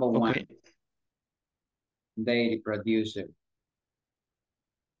a number 1 Okay. dairy producer.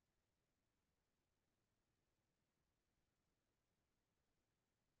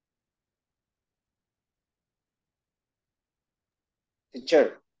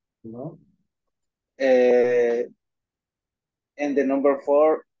 Teacher. Hello? And the number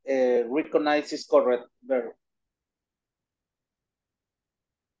 4, recognize is correct verb.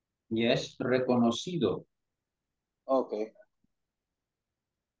 Yes, reconocido. Okay.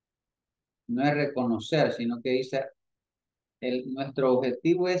 No es reconocer, sino que dice, nuestro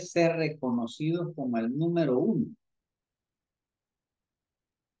objetivo es ser reconocidos como el número 1.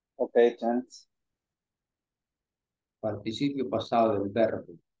 Okay, thanks. Participio pasado del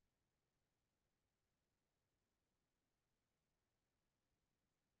verbo.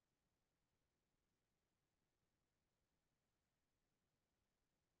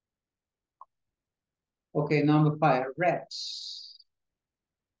 Okay, number 5, REX.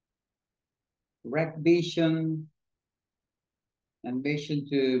 REC vision and vision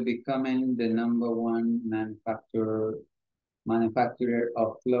to becoming the number 1 manufacturer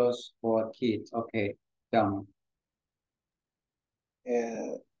of clothes for kids. Okay, tell me.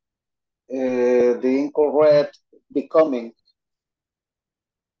 The incorrect becoming.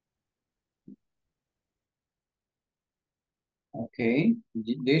 Okay,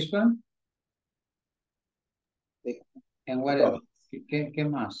 this one. And what else? ¿Qué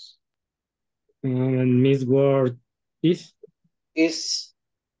más? Miss Word is. Is.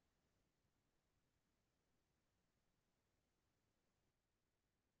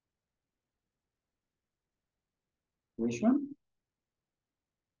 Which one?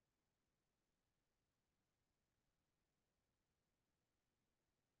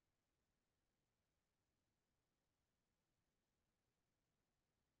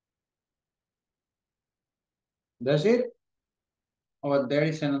 That's it? Or there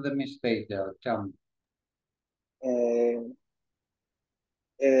is another mistake there? Tell me.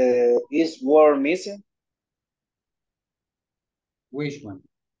 Is word missing? Which one?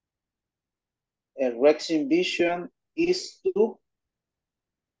 Rexing vision is to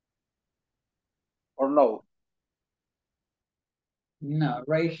or no? No,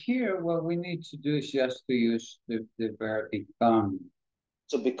 right here, what we need to do is just to use the verb become.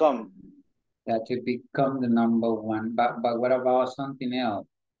 To become. Yeah, to become the number one. But what about something else?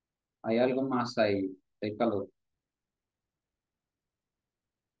 Hay algo más ahí. Take a look.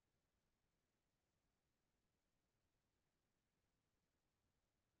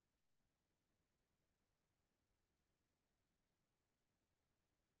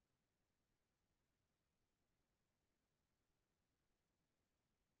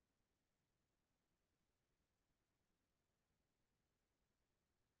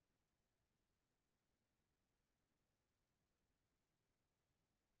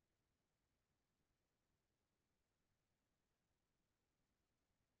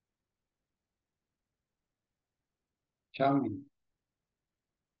 Tell me.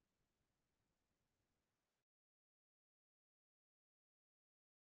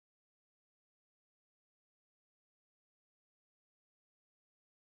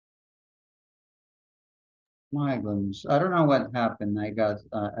 My goodness, I don't know what happened. I got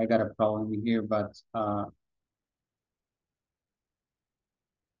a problem here, but hola,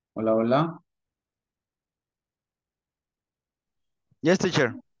 hola. Yes,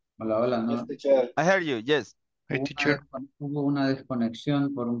 teacher. Hola, hola, no. Yes, teacher. I heard you. Yes. Hi, teacher. Hubo una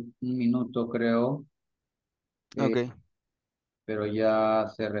desconexión por un minuto, creo, Okay. pero ya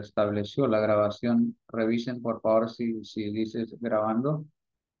se restableció la grabación. Revisen, por favor, si dices grabando.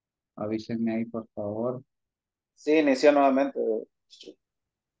 Avísenme ahí, por favor. Sí, inició nuevamente.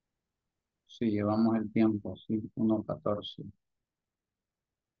 Sí, llevamos el tiempo, sí, 1:14.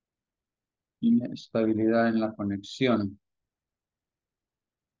 Inestabilidad en la conexión.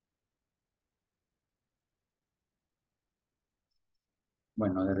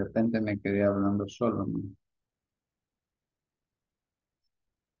 Bueno, de repente me quedé hablando solo, ¿no?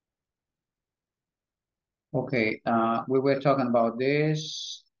 Okay, we were talking about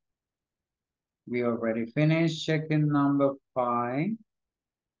this. We already finished checking number 5.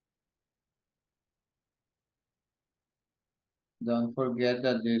 Don't forget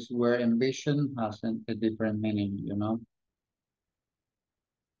that this word ambition has a different meaning, you know.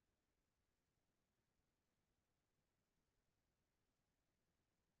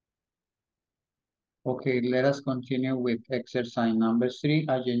 Okay, let us continue with exercise number 3,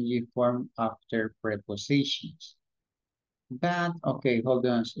 ing form after prepositions. But, okay, hold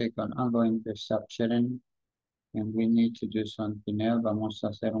on a second. I'm going to stop sharing. And we need to do something else. Vamos a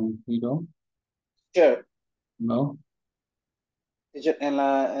hacer un giro. Teacher, No. teacher, en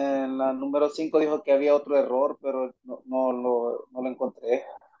la número 5 dijo que había otro error, pero no lo encontré.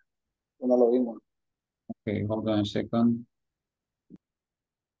 No lo vimos. Okay, hold on a second.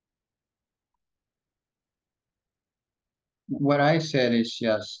 What I said is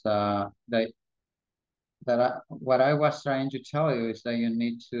just what I was trying to tell you is that you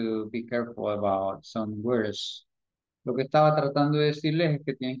need to be careful about some words. Lo que estaba tratando de decirles es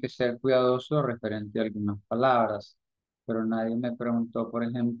que tienen que ser cuidadosos referente a algunas palabras, pero nadie me preguntó, por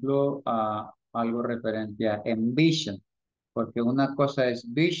ejemplo, a algo referente a envision, porque una cosa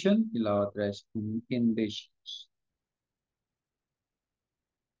es vision y la otra es envision.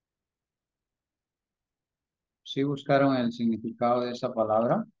 ¿Sí buscaron el significado de esa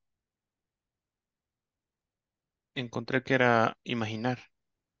palabra? Encontré que era imaginar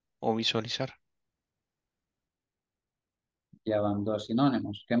o visualizar. Ya van 2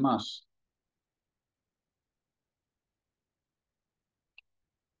 sinónimos. ¿Qué más?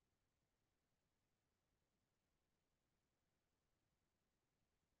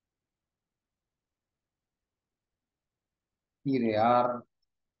 Idear.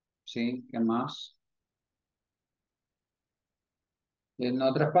 ¿Sí? ¿Qué más? En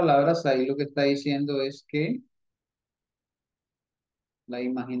otras palabras, ahí lo que está diciendo es que la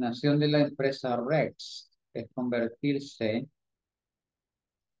imaginación de la empresa Rex es convertirse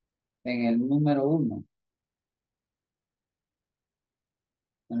en el número 1,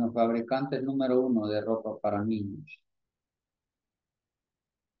 en los fabricantes número 1 de ropa para niños.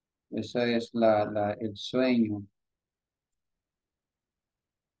 Ese es el sueño.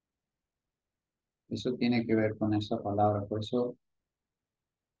 Eso tiene que ver con esa palabra. Por eso,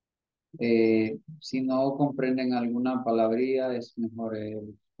 si no comprenden alguna palabría, es mejor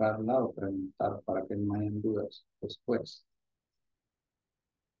buscarla o preguntar para que no hayan dudas después.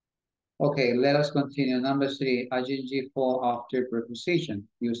 Okay, let us continue. Number 3, ing fall after preposition.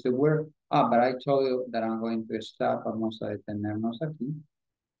 Use the word. But I told you that I'm going to stop. Vamos a detenernos aquí.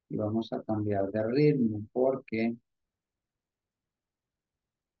 Y vamos a cambiar de ritmo porque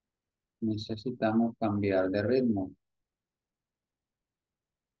necesitamos cambiar de ritmo.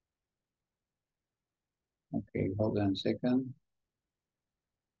 Okay, hold on a second.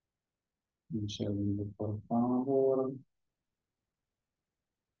 Un segundo, por favor.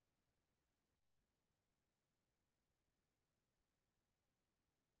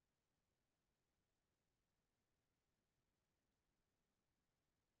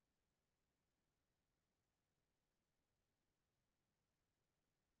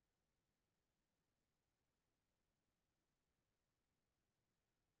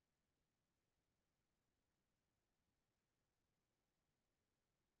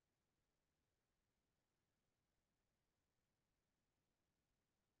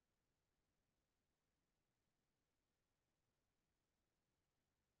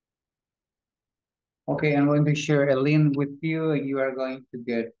 Okay, I'm going to share a link with you and you are going to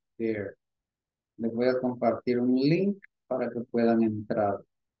get there. Les voy a compartir un link para que puedan entrar.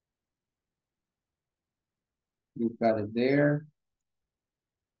 You got it there.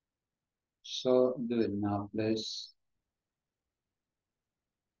 So do it now, please.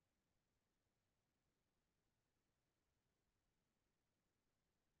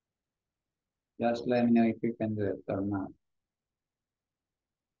 Just let me know if you can do it or not.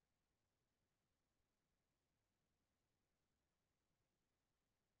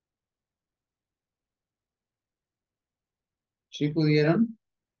 ¿Sí pudieron?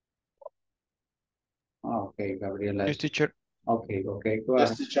 Okay, Gabriela. Yes, teacher. Okay, go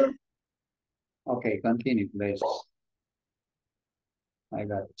Yes, ahead. teacher. Okay, continue, please. I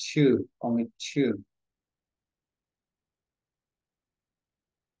got 2, only 2.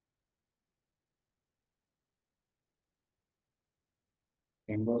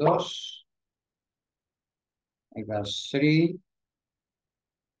 Tengo 2. I got 3.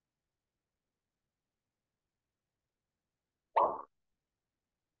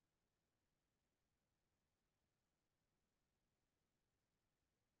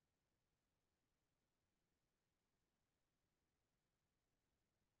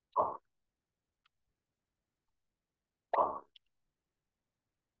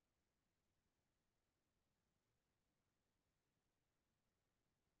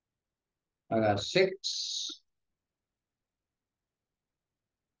 I got 6.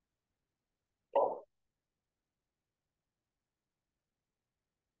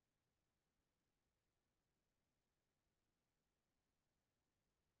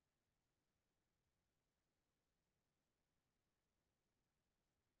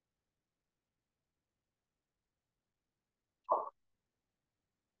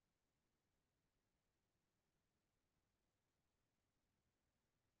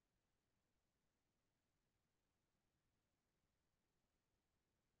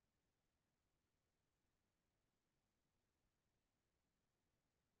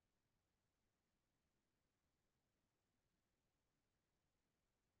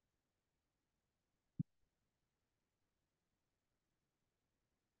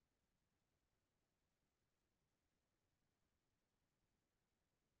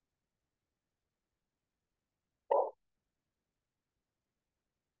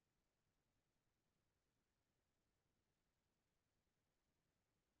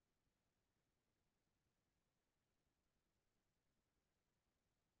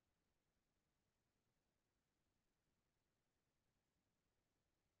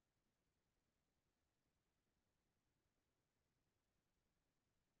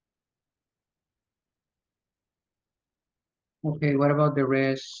 Okay, what about the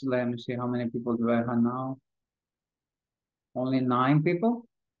rest? Let me see how many people do I have now. Only 9 people?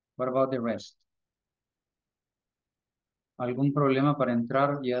 What about the rest? ¿Algún problema para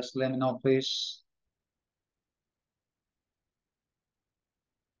entrar? Just let me know, please.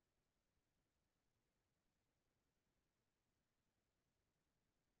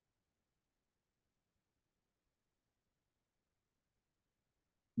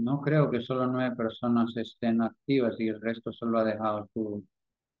 No creo que solo 9 personas estén activas y el resto solo ha dejado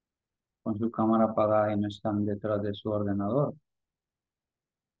con su cámara apagada y no están detrás de su ordenador.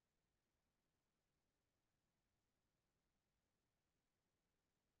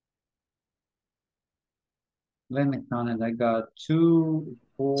 Let me count it. I got 2,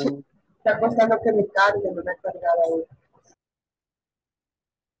 4. Está costando que me cargue, no me ha cargado aún.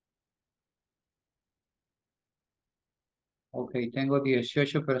 Ok, tengo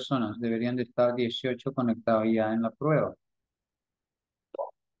 18 personas. Deberían de estar 18 conectados ya en la prueba.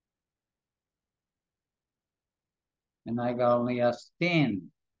 And I got only a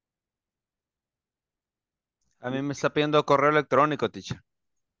STEM. A mí me está pidiendo correo electrónico, teacher.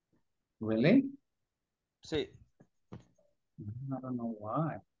 Really? Sí. I don't know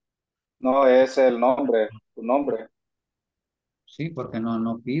why. No, es el nombre, tu nombre. Sí, porque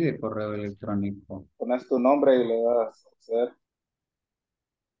no pide correo electrónico. Pones tu nombre y le das a hacer.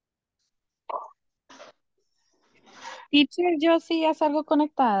 Teacher, yo sí ya salgo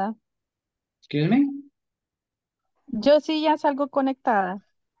conectada. Excuse me? Yo sí ya salgo conectada.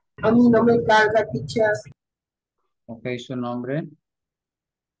 A mí no me carga, teacher. Ok, su nombre.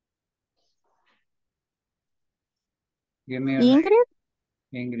 Give me your name. Ingrid,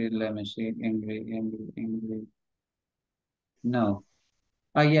 Ingrid, let me see. Ingrid. No.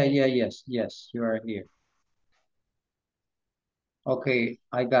 Ah, yes, you are here. Okay,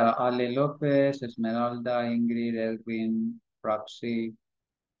 I got Ale Lopez, Esmeralda, Ingrid, Edwin, Roxy,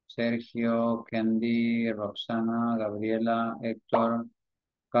 Sergio, Candy, Roxana, Gabriela, Héctor,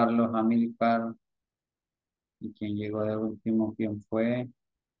 Carlos Hamilcar. ¿Y quién llegó de último? ¿Quién fue?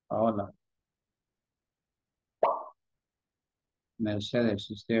 Paola. Mercedes,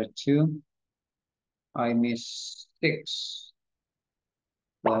 is there two? I miss six.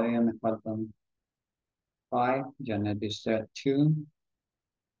 Todavía me faltan five. Janet, is there two?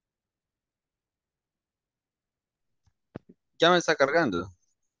 Ya me está cargando.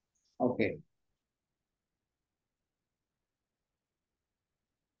 Okay.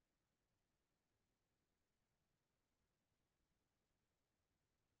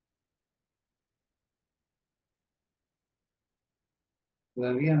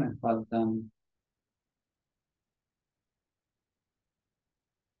 Todavía me faltan.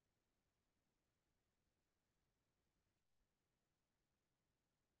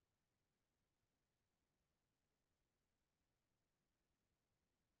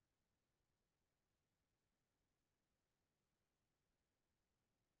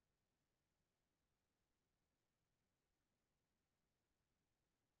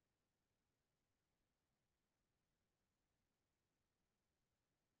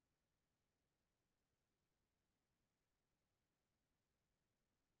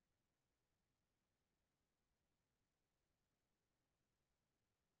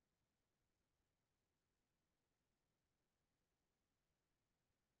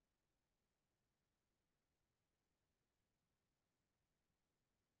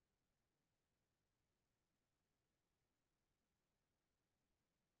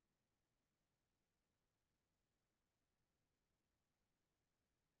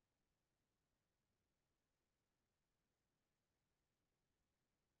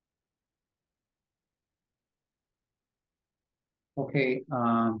 Ok,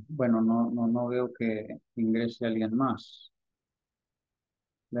 bueno, no veo que ingrese alguien más.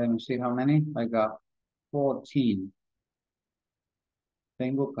 Let me see how many. I got 14.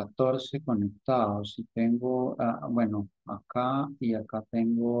 Tengo 14 conectados y tengo, bueno, acá y acá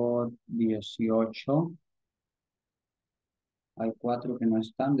tengo 18. Hay 4 que no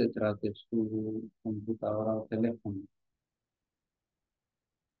están detrás de su computadora o teléfono.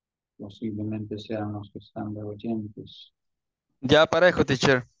 Posiblemente sean los que están de oyentes. Ya parejo,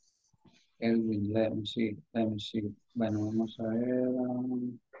 teacher. Edwin, let me see. Bueno, vamos a ver.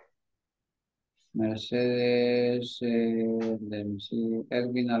 Mercedes, let me see.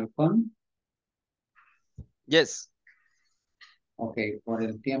 Edwin Alcón. Yes. Ok, por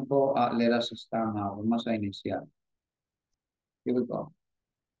el tiempo, let us start now. Vamos a iniciar. Here we go.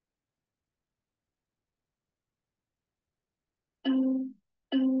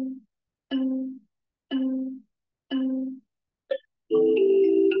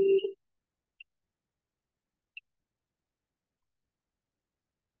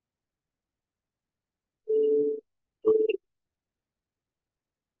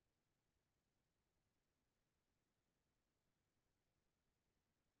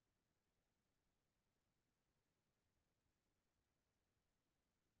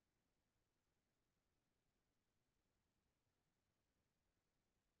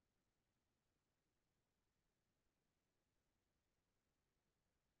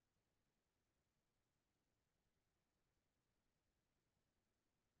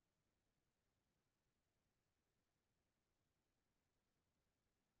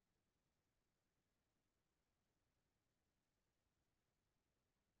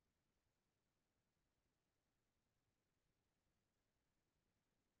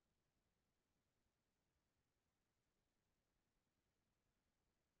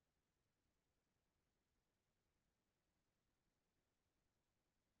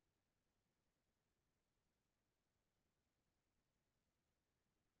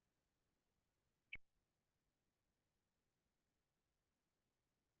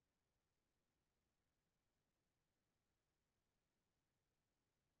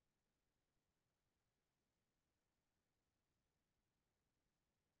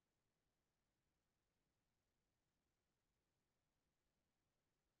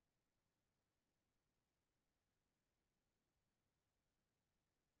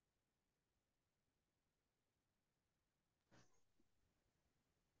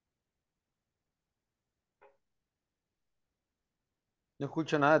 No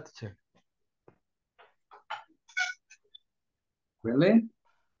escucho nada, teacher. Really?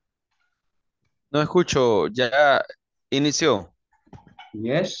 No escucho, ya inició.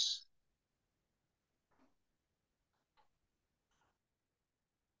 Yes.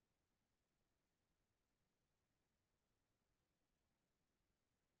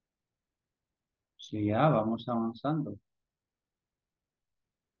 Sí, ya vamos avanzando.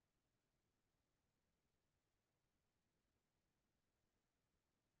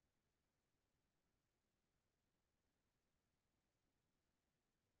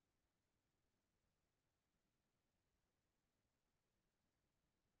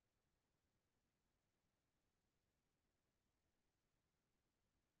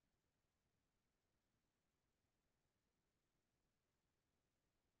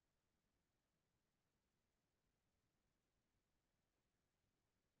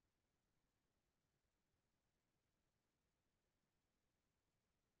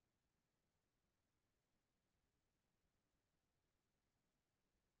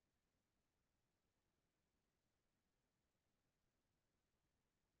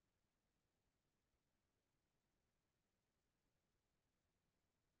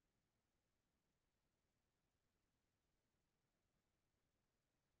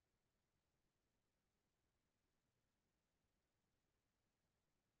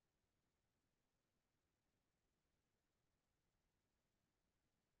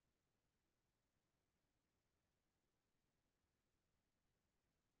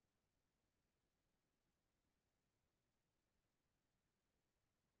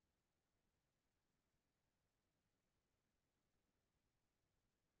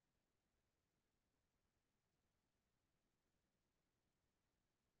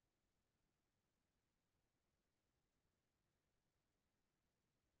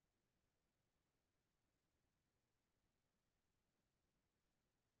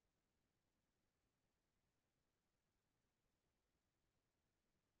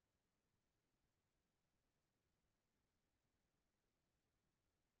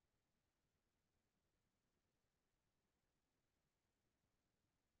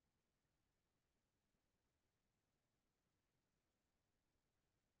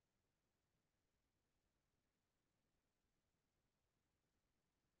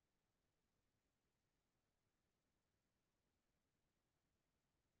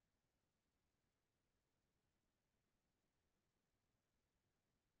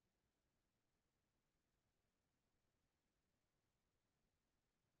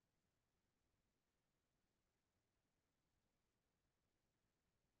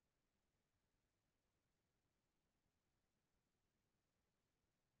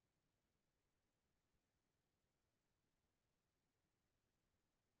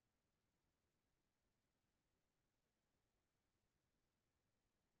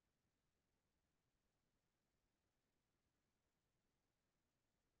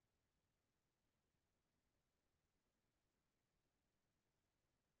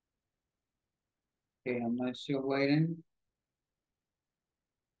 Okay, I'm still waiting.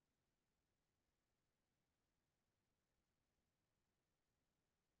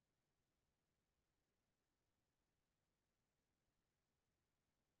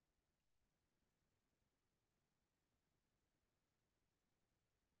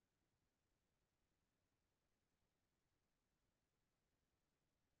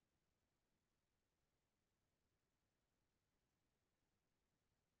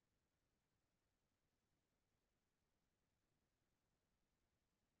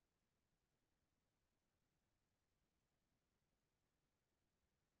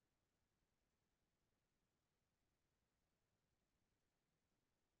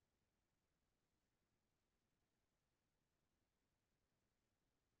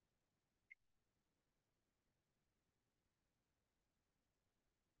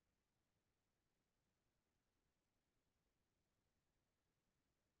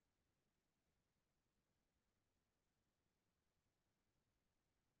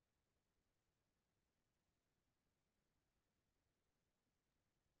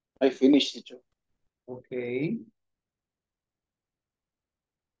 I finished, teacher. Okay.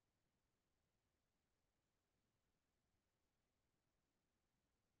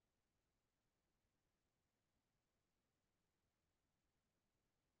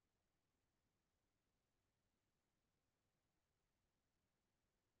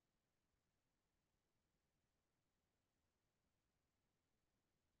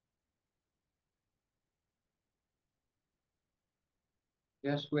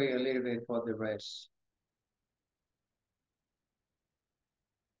 Just wait a little bit for the rest.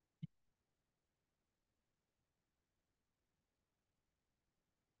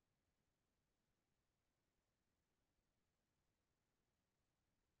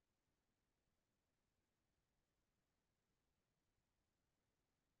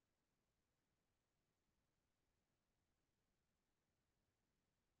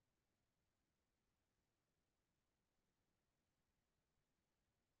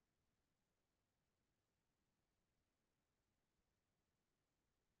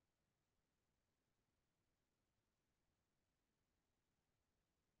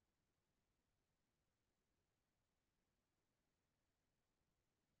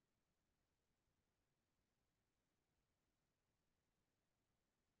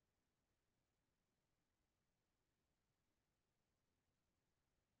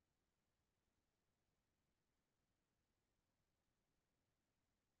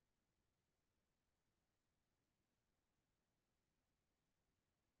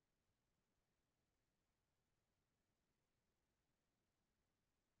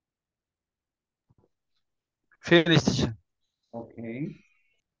 Finish, teacher. Okay.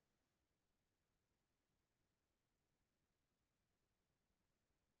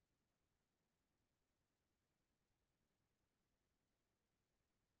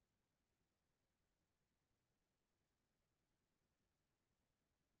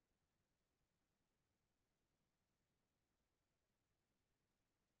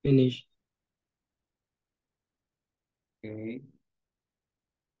 Finish. Okay.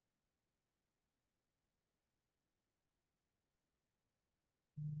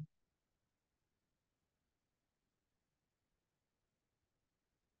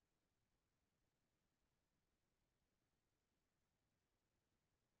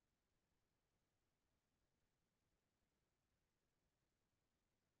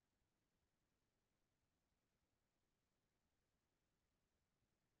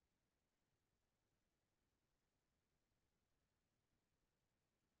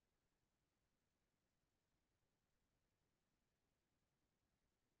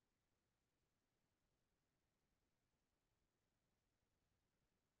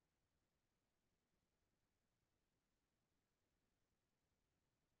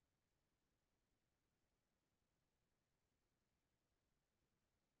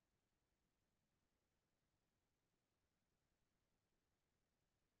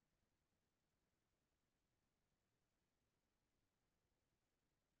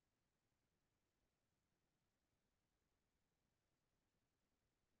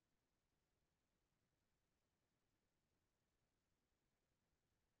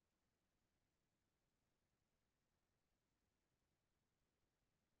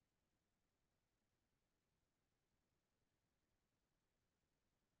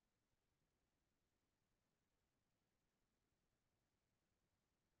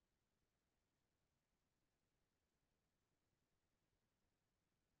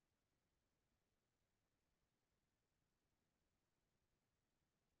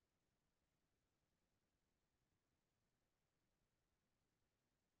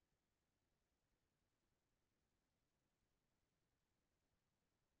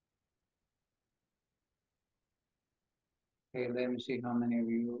 Okay, let me see how many of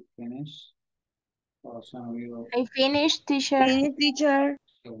you finished. Or some of you I finished, teacher. Finish, teacher.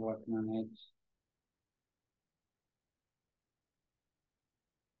 still working on it.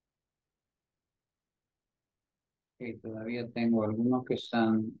 Okay, todavía tengo algunos que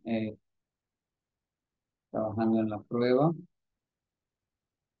están trabajando en la prueba.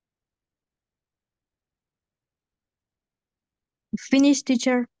 Finish,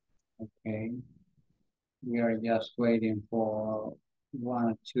 teacher. Okay. We are just waiting for 1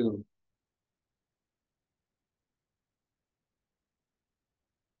 or 2.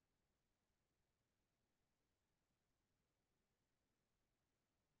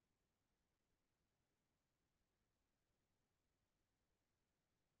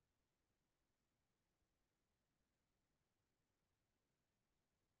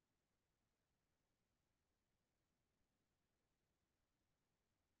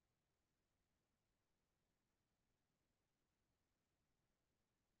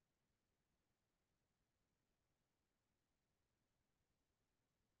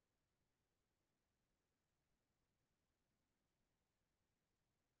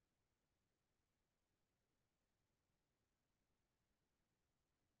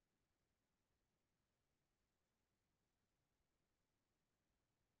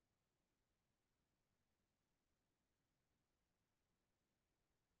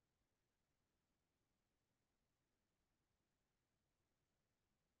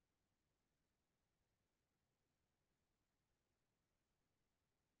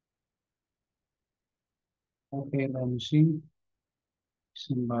 Okay, let me see.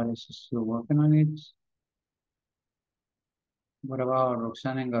 Somebody's still working on it. What about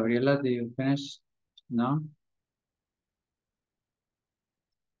Roxana and Gabriela? Did you finish? No?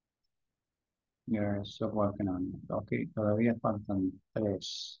 You're still working on it. Okay, todavía faltan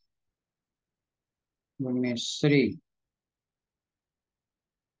 3. We missed 3.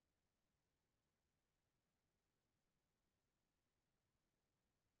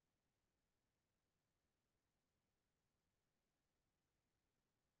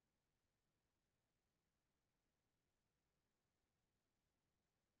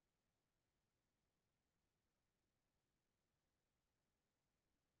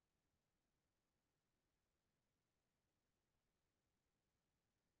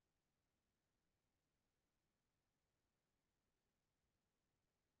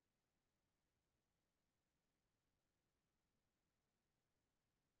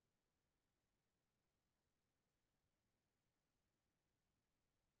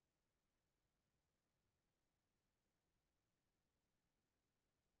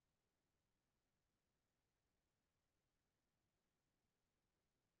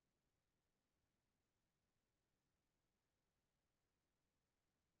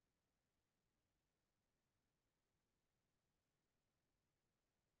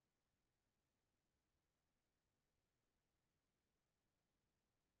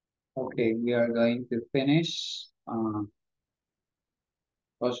 Okay, we are going to finish.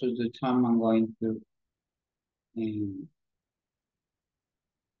 Most of the time I'm going to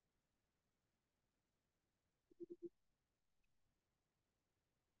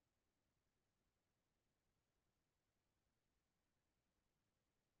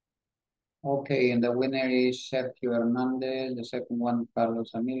okay, and the winner is Sergio Hernandez, the second one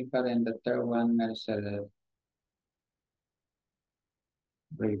Carlos Amilcar, and the third one Mercedes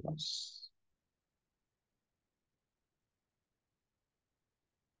Rivas.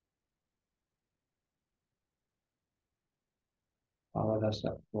 Ahora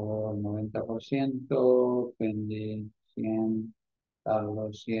sacó el 90%, Pendy 100,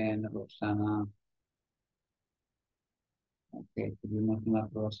 Carlos 100, Roxana. Ok, tuvimos una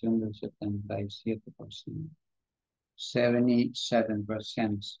aprobación del 77%.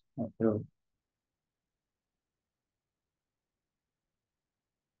 77% approved.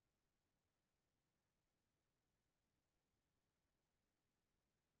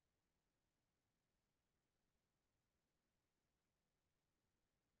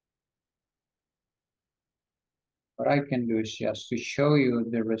 What I can do is just to show you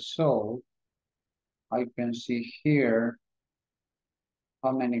the result. I can see here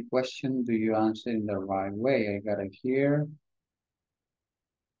how many questions do you answer in the right way. I got it here.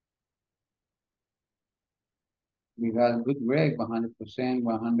 We got good grade, 100%,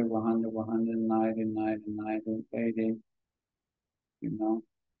 100, 100, 190, 90, 90, 80, you know.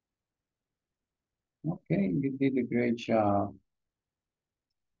 Okay, you did a great job.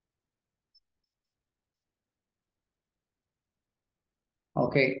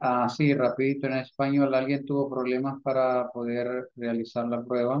 Ok, sí, rapidito en español. ¿Alguien tuvo problemas para poder realizar la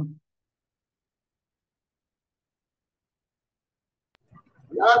prueba?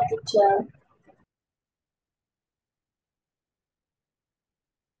 No, teacher.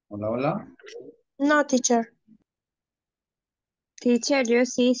 Hola, hola. No, teacher. Teacher, yo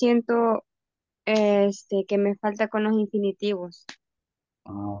sí siento que me falta con los infinitivos.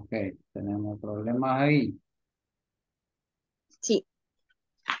 Ok, tenemos problemas ahí. Sí.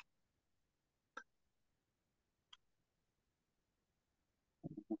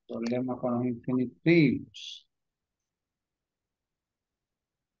 Problemas con los infinitivos.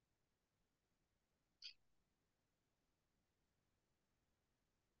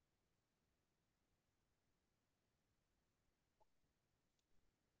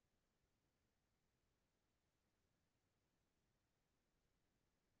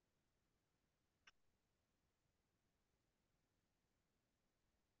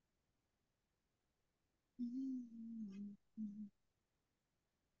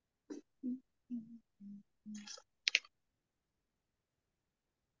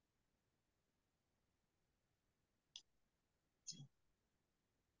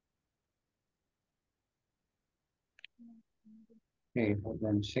 Okay, hold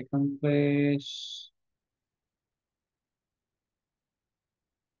on a second, please.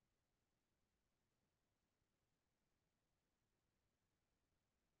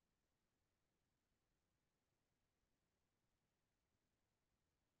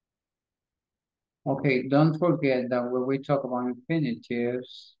 Okay, don't forget that when we talk about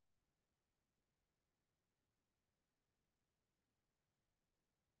infinitives,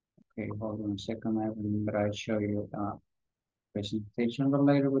 okay, hold on a second. I remember I show you a presentation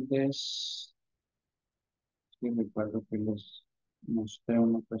related with this. Sí, recuerdo que les mostré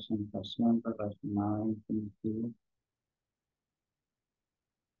una presentación relacionada a infinitivo.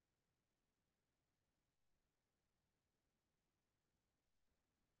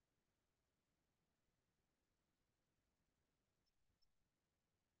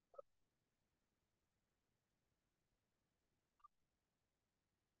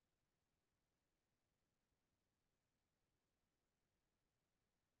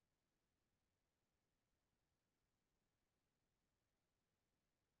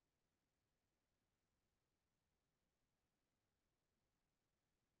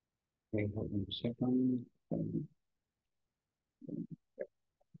 Okay, hold on a second.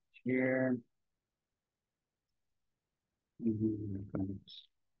 Here.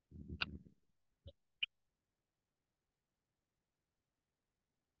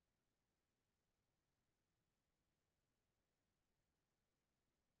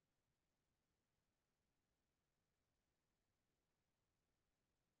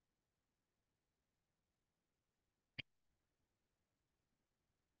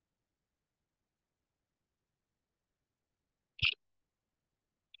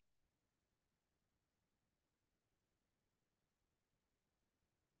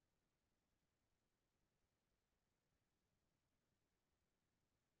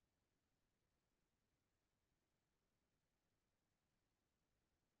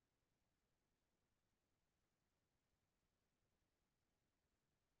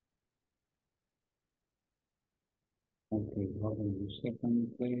 Okay, hold on a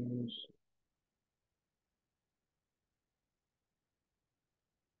second, please.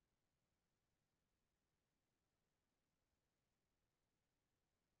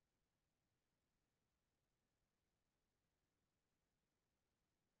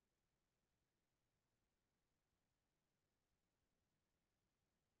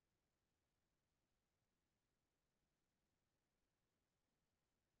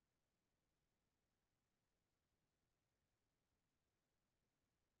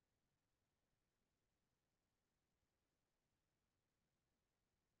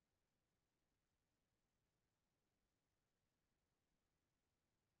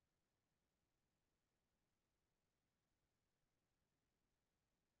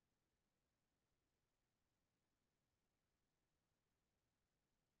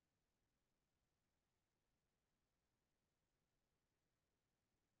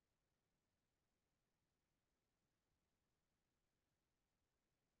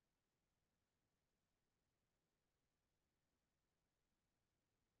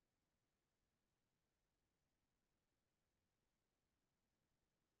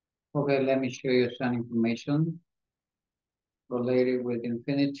 Okay, let me show you some information related with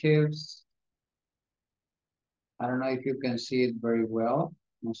infinitives. I don't know if you can see it very well.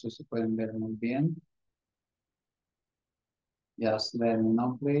 No sé si pueden ver muy bien. Just let me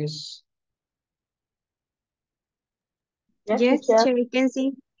know, please. Yes, teacher, we can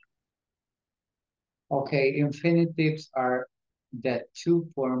see. Okay, infinitives are the two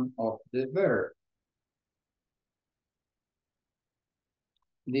forms of the verb.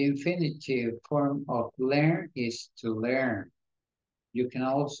 The infinitive form of learn is to learn. You can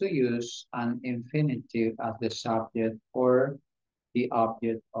also use an infinitive as the subject or the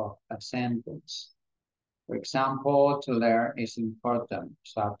object of a sentence. For example, to learn is important,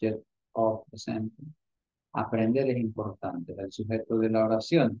 subject of the sentence. Aprender es importante, el sujeto de la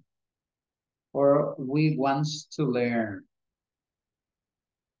oración. Or we want to learn.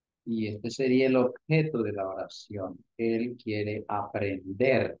 Y este sería el objeto de la oración. Él quiere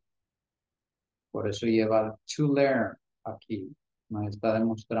aprender. Por eso lleva to learn aquí. Nos está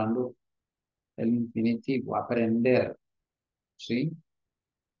demostrando el infinitivo, aprender. ¿Sí?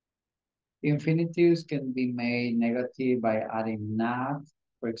 Infinitives can be made negative by adding not.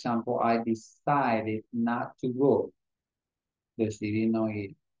 For example, I decided not to go. Decidí no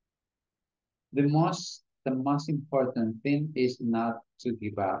ir. The most important thing is not to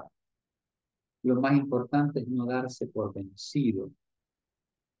give up. Lo más importante es no darse por vencido.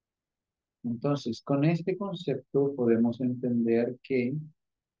 Entonces, con este concepto podemos entender que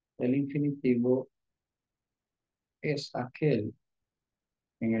el infinitivo es aquel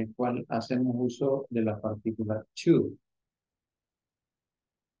en el cual hacemos uso de la partícula to.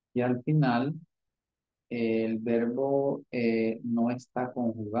 Y al final, el verbo no está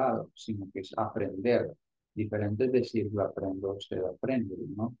conjugado, sino que es aprender. Diferente es decir, lo aprendo, se lo aprende,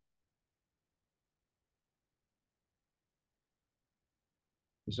 ¿no?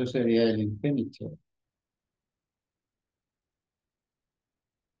 Eso sería el infinitive.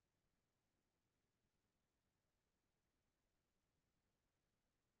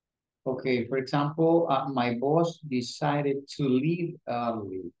 Okay, for example, my boss decided to leave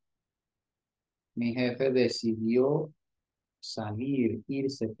early. Mi jefe decidió salir,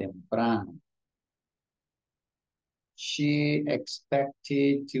 irse temprano. She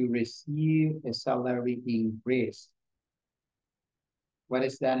expected to receive a salary increase. What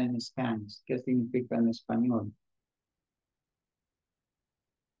is that in Spanish? ¿Qué significa en español?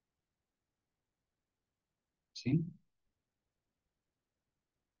 ¿Sí?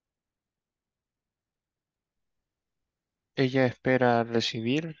 Ella espera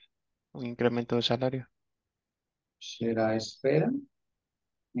recibir un incremento de salario. ¿Será espera?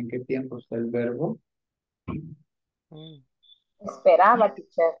 ¿En qué tiempo está el verbo? Esperaba,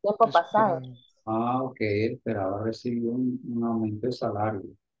 teacher, tiempo pasado. Ah, ok, esperaba recibir un aumento de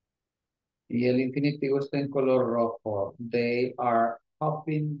salario. Y el infinitivo está en color rojo. They are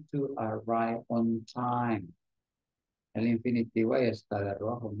hoping to arrive on time. El infinitivo ahí está de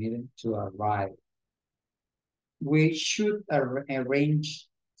rojo, miren, to arrive. We should arrange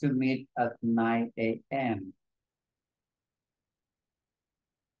to meet at 9 a.m.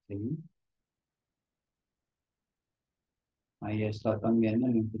 ¿Sí? Ahí está también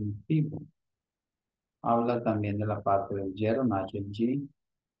el infinitivo. Habla también de la parte del gerund, ing,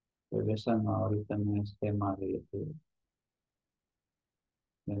 pero esa no, ahorita no es tema de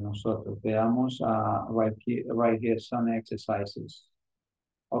nosotros. Veamos right here some exercises.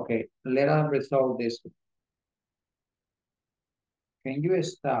 Okay, let us resolve this. Can you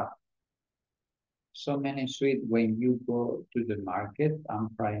stop so many sweets when you go to the market. I'm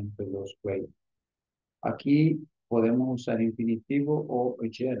trying to lose weight. Aquí podemos usar infinitivo o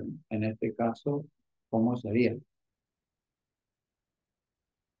gerund. En este caso, ¿cómo sería?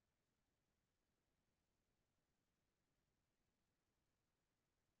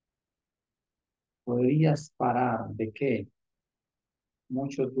 ¿Podrías parar de qué?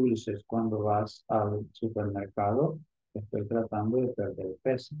 Muchos dulces cuando vas al supermercado. Estoy tratando de perder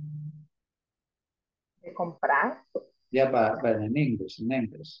peso. ¿De comprar? Yeah, but in English, in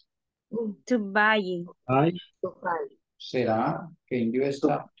English. To buy. I, To buy. ¿Será? Can you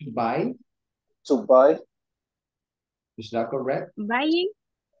stop to buy? To buy. Is that correct? Buying.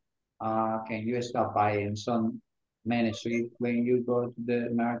 Can you stop buying some many sweets when you go to the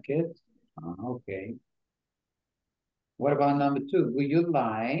market? Okay. What about number 2? Would you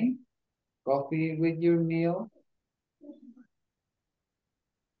like coffee with your meal?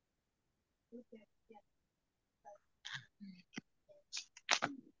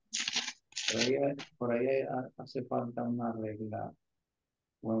 Por ahí hace falta una regla.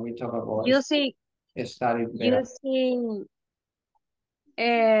 When we talk about study therapy. Using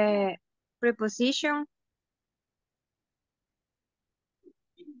preposition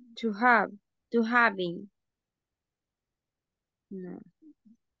to have, to having. No.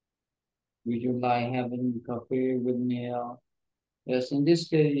 Would you like having coffee with meal? Yes, in this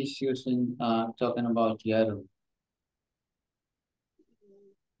case, it's using talking about gerund.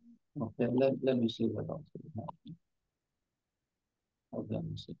 Okay, let me see what else we have. Hold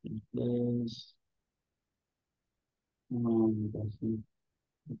on a second, please. No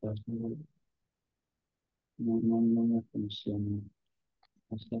funciona.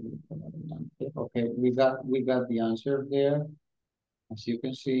 Okay, we got the answer there. As you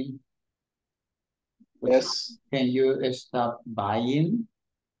can see. Yes. Can you stop buying?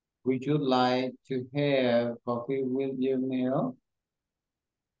 Would you like to have coffee with your meal?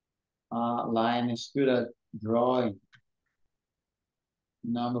 Lion is good at drawing.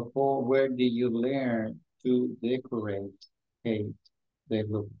 Number 4, where did you learn to decorate cake? They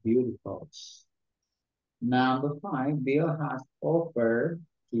look beautiful. Number 5, Bill has offered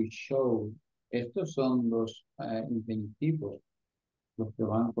to show. Estos son los infinitivos, los que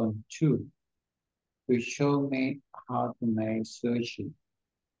van con to. To show me how to make sushi.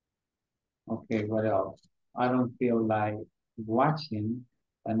 Okay, what else? I don't feel like watching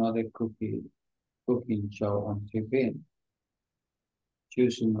another cooking show on TV.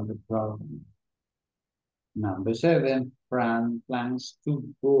 Choose another program. Number 7, Fran plans to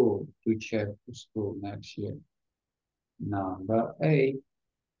go to chef school next year. Number 8,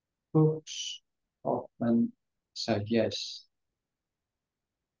 cooks often suggest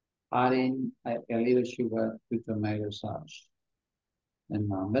adding a little sugar to tomato sauce. And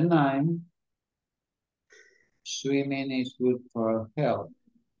number 9, swimming is good for health.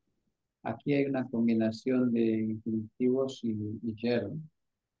 Aquí hay una combinación de infinitivos y gerund.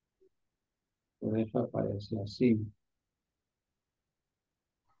 Por eso aparece así.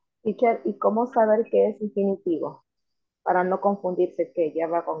 Teacher, ¿y cómo saber qué es infinitivo? Para no confundirse que ya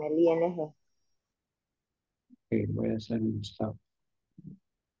va con el ing. Okay, voy a hacer un stop.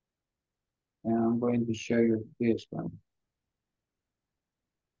 And I'm going to show you this one.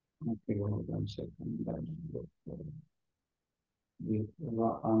 Okay, hold on a second. The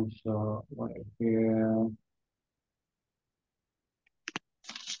answer right here.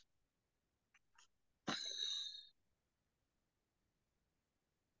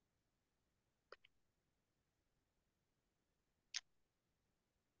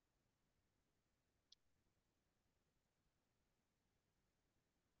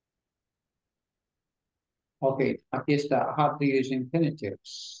 Ok, aquí está. How to use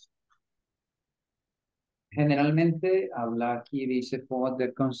infinitives. Generalmente habla aquí, dice for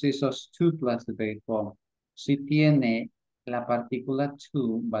that consists of to plus the base form. Si tiene la partícula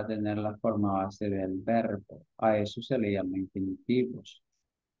to, va a tener la forma base del verbo. A eso se le llama infinitivos.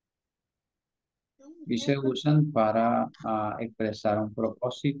 Y se usan para expresar un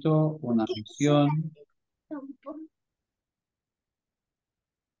propósito, una misión.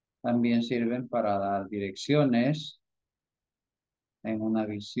 También sirven para dar direcciones en una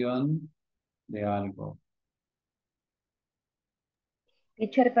visión de algo.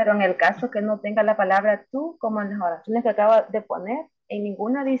 Teacher, pero en el caso que no tenga la palabra tú, como en las oraciones que acabo de poner, en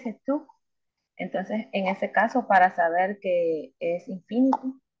ninguna dice tú. Entonces, en ese caso, para saber que es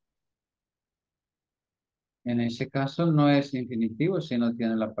infinito. En ese caso no es infinitivo si no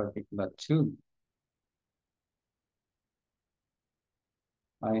tiene la partícula to.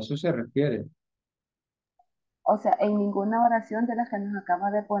 A eso se refiere. O sea, en ninguna oración de las que nos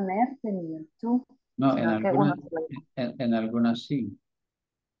acaba de poner tenía tú. No, sino que uno en algunas sí.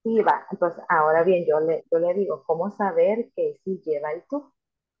 sí va. Entonces, ahora bien, yo le digo, ¿cómo saber que sí lleva el tú?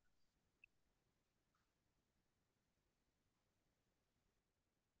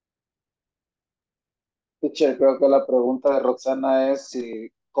 Teacher, creo que la pregunta de Roxana es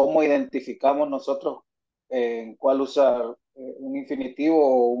si cómo identificamos nosotros en cuál usar un infinitivo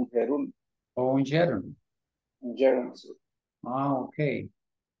o un gerundio. O un gerund. Un gerund, sí. Ah, ok.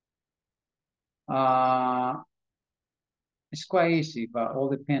 It's quite easy, but all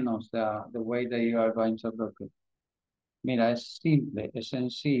depends on the way that you are going to look it. Mira, es simple, es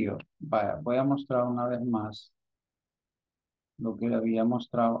sencillo. Vaya, voy a mostrar una vez más lo que había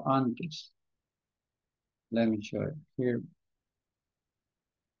mostrado antes. Let me show it here.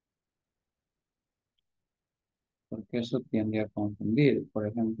 Porque eso tiende a confundir. Por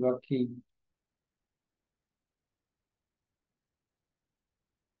ejemplo, aquí.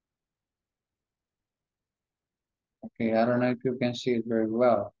 Okay, I don't know if you can see it very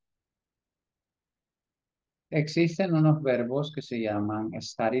well. Existen unos verbos que se llaman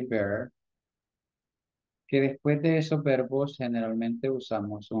study verb, que después de esos verbos generalmente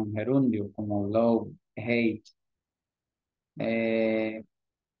usamos un gerundio como love, hate.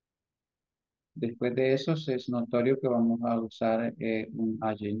 Después de esos es notorio que vamos a usar un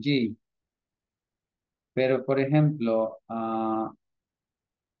ing. Pero, por ejemplo,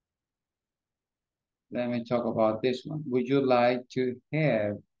 let me talk about this one. Would you like to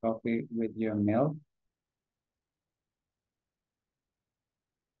have coffee with your milk?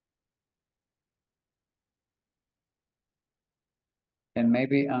 And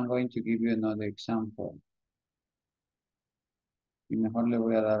maybe I'm going to give you another example. Y mejor le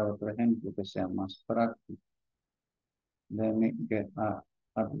voy a dar otro ejemplo que sea más práctico. Let me get a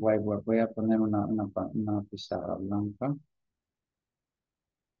whiteboard. Voy a poner una pizarra blanca.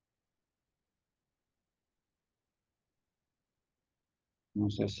 No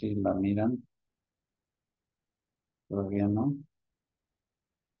sé si la miran. Todavía no.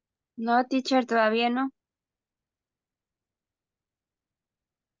 No, teacher, todavía no.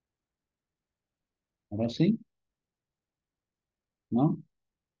 Ahora sí, ¿no?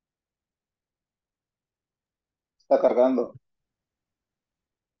 Está cargando.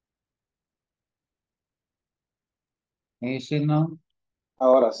 Y si no,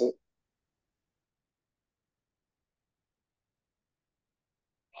 Ahora sí.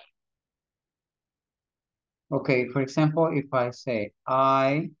 okay, for example, if I say,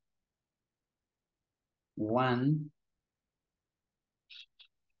 I want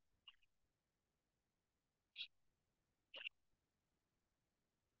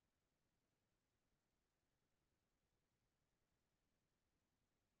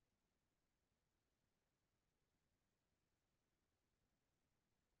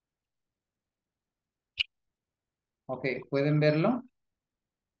ok, ¿pueden verlo?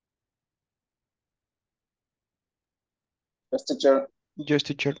 Yes, teacher. Yes,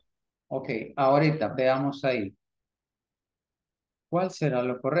 teacher. Ok, ahorita veamos ahí. ¿Cuál será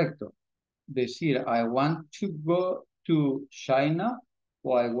lo correcto? Decir, I want to go to China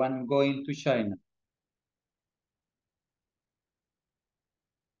o I want going to China.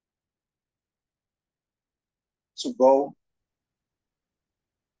 To go.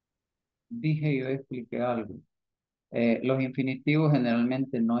 Dije yo expliqué algo. Los infinitivos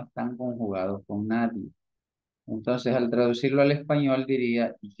generalmente no están conjugados con nadie. Entonces, al traducirlo al español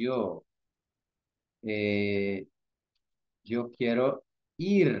diría eh, yo quiero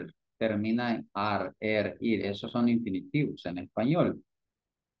ir, termina en ar, ir. Esos son infinitivos en español.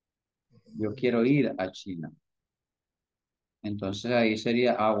 Yo quiero ir a China. Entonces ahí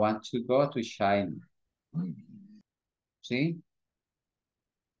sería I want to go to China. ¿Sí?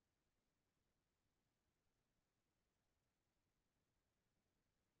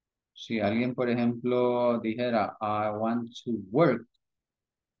 Si alguien, por ejemplo, dijera I want to work.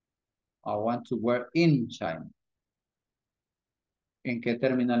 I want to work in China. ¿En qué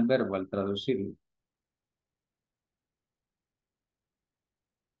termina el verbo al traducirlo?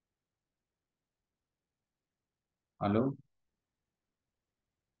 ¿Aló?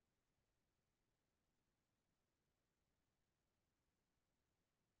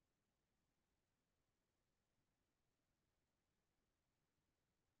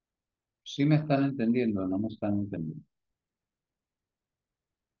 Sí me están entendiendo, no me están entendiendo.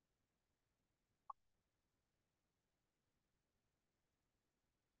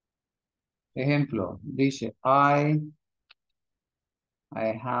 Ejemplo, dice I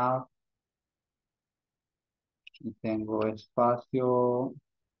have, y tengo espacio,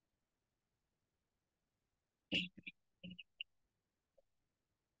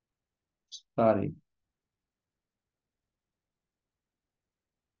 study.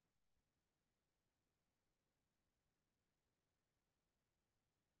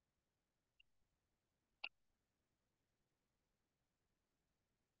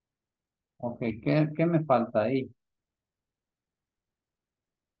 Ok, ¿qué me falta ahí?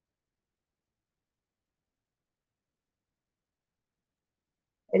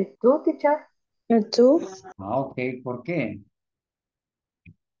 El tú, teacher. ¿El tú? Ah, ok, ¿por qué?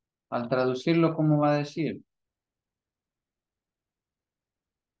 Al traducirlo, ¿cómo va a decir?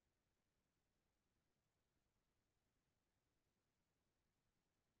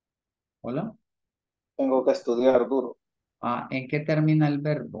 Hola. Tengo que estudiar duro. Ah, ¿en qué termina el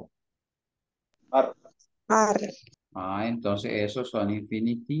verbo? Ar, Ar. Ah, entonces esos son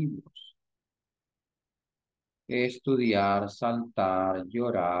infinitivos. Estudiar, saltar,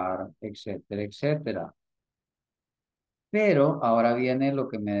 llorar, etcétera, etcétera. Pero ahora viene lo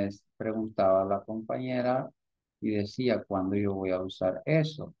que me preguntaba la compañera y decía, ¿cuándo yo voy a usar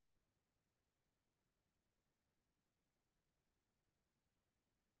eso?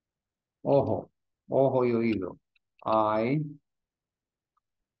 Ojo, ojo y oído. I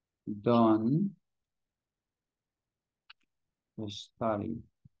don't study.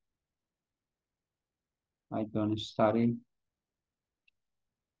 I don't study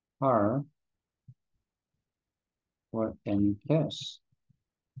hard for any test.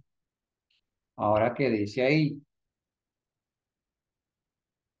 Ahora, ¿qué dice ahí?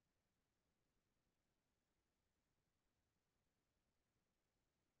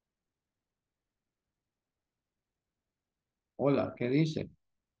 Hola, ¿qué dice?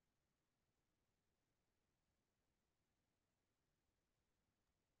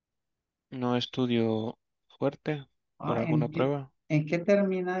 No estudio fuerte por Ah, alguna prueba. ¿en qué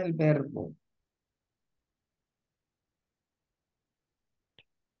termina el verbo?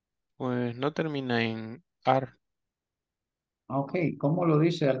 Pues no termina en ar. Ah, ok, ¿cómo lo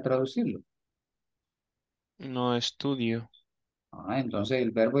dice al traducirlo? No estudio. Ah, entonces el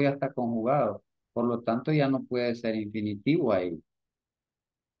verbo ya está conjugado. Por lo tanto, ya no puede ser infinitivo ahí.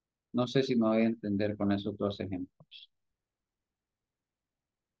 No sé si me voy a entender con esos dos ejemplos.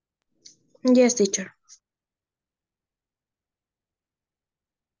 Yes, teacher.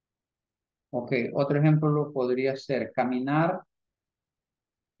 Ok, otro ejemplo lo podría ser caminar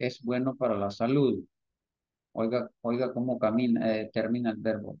es bueno para la salud. Oiga, oiga cómo camina, termina el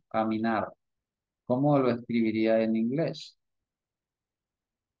verbo, caminar. ¿Cómo lo escribiría en inglés?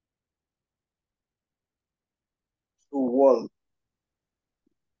 to walk.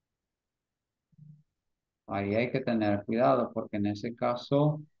 Ahí hay que tener cuidado porque en ese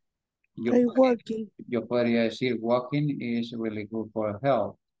caso yo, I'm working. yo podría decir walking is really good for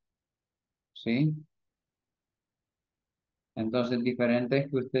health. ¿Sí? Entonces diferente es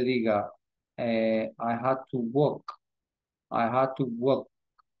que usted diga I had to walk. I had to walk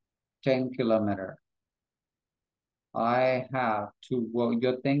 10 kilometers. I have to walk.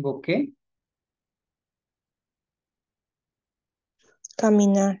 Yo tengo que.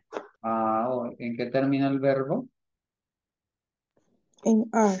 Caminar. ¿En qué termina el verbo? En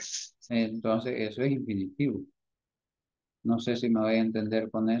ar. Entonces, eso es infinitivo. No sé si me voy a entender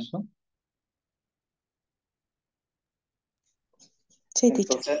con eso. Sí,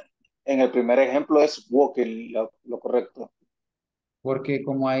 teacher. Entonces, en el primer ejemplo es walking, lo correcto. Porque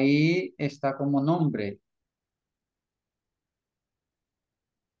como ahí está como nombre,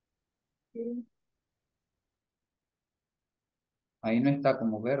 ahí no está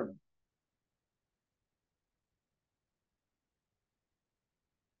como verbo.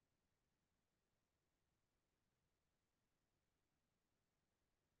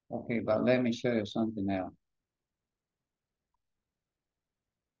 Okay, but let me show you something else.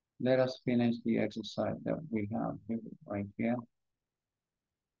 Let us finish the exercise that we have here, right here.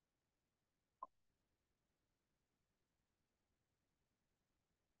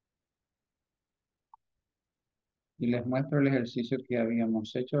 Y les muestro el ejercicio que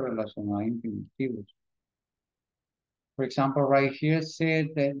habíamos hecho relacionado a infinitivos. For example, right here said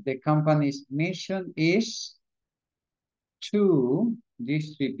that the company's mission is to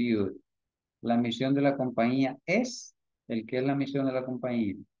distribute. La misión de la compañía es, ¿el qué es la misión de la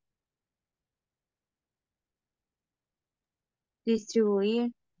compañía?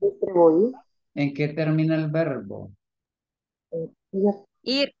 Distribuir. Distribuir. ¿En qué termina el verbo?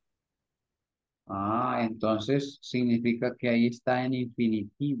 Ir. Ah, entonces significa que ahí está en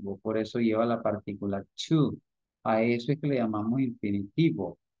infinitivo, por eso lleva la partícula to. A eso es que le llamamos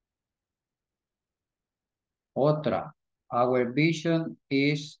infinitivo. Otra, our vision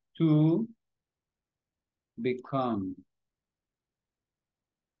is to become.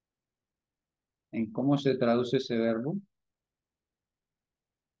 ¿En cómo se traduce ese verbo?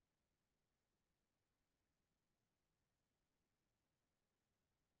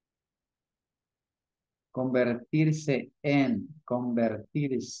 Convertirse en,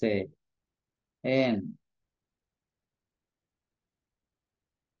 convertirse. En.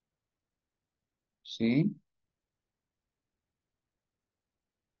 ¿Sí?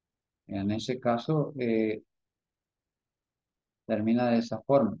 En ese caso, termina de esa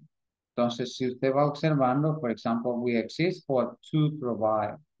forma. Entonces, si usted va observando, por ejemplo, we exist for to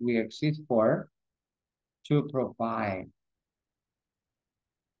provide. We exist for to provide.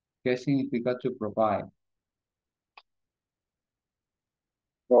 ¿Qué significa to provide?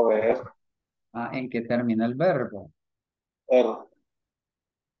 Proveer. ¿En qué termina el verbo? Er.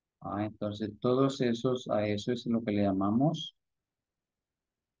 Entonces, todos esos, a eso es lo que le llamamos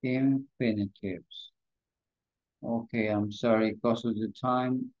infinitives. Ok, I'm sorry, because of the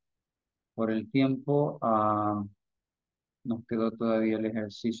time. Por el tiempo, nos quedó todavía el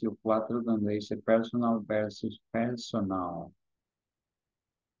ejercicio 4 donde dice personal versus personal.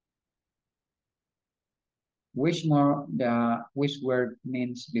 Which word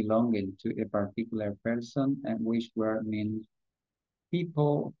means belonging to a particular person and which word means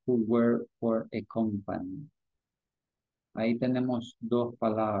people who work for a company? Ahí tenemos dos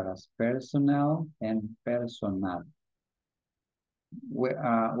palabras, personal and personal.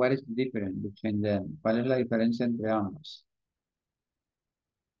 What is the difference between them? ¿Cuál es la diferencia entre ambos?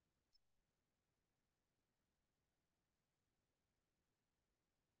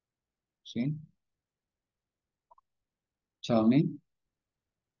 ¿Sí? Tell me.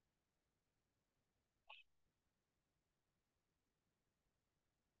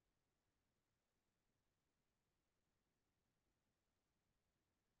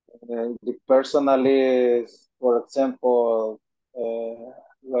 The personal is, for example,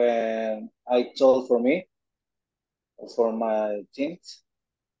 when I told for me, for my teams.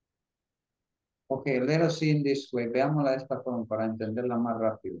 Okay, let us see in this way. Veámosla de esta forma para entenderla más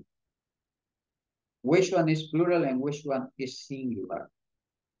rápido. Which one is plural and which one is singular?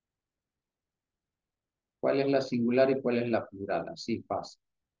 ¿Cuál es la singular y cuál es la plural? Así fácil.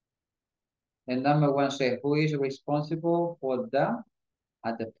 And number one says, who is responsible for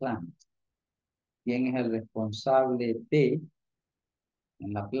at the plant? ¿Quién es el responsable de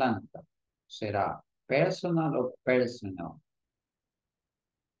en la planta? ¿Será personal o personal?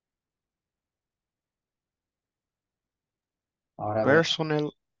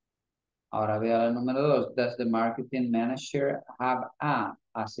 Personal. Ahora vea la número 2. Does the marketing manager have an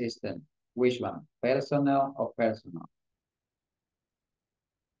assistant? Which one? Personal or personal?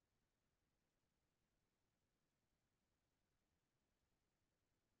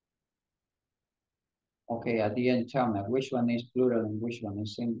 Okay, at the end, tell me, which one is plural and which one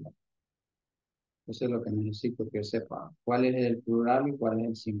is singular? Eso es lo que necesito que sepa. ¿Cuál es el plural y cuál es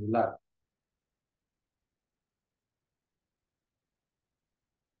el singular?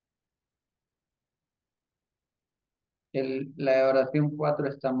 La oración 4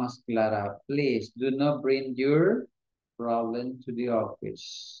 está más clara. Please, do not bring your problem to the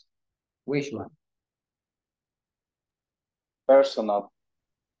office. Which one? Personal.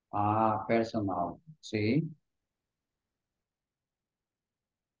 Personal. Sí.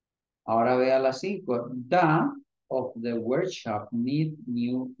 Ahora vea la 5. The of the workshop need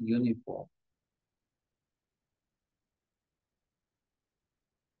new uniform.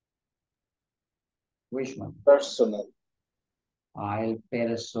 Which one? Personal. El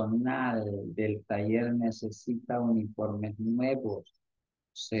personal del taller necesita uniformes nuevos.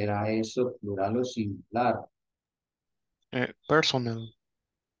 ¿Será eso plural o singular? Personal.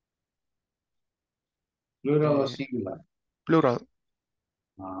 ¿Plural o singular? Plural.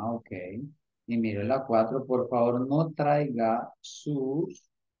 Ok. Y mire la 4, por favor, no traiga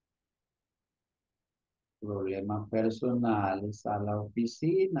sus problemas personales a la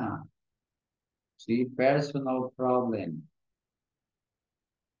oficina. Sí, personal problem.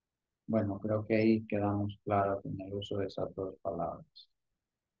 Bueno, creo que ahí quedamos claros en el uso de esas dos palabras.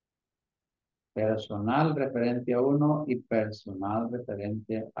 Personal referente a uno y personal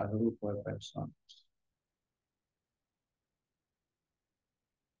referente al grupo de personas.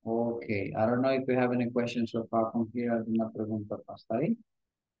 Okay, I don't know if you have any questions so far from here. ¿Alguna pregunta hasta ahí?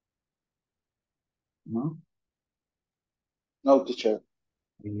 ¿No? No, teacher.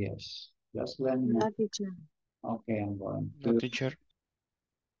 Yes. Just let me know. No, teacher. Okay, I'm going No, to teacher.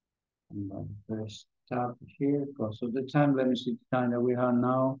 stop here because of the time. Let me see the time that we have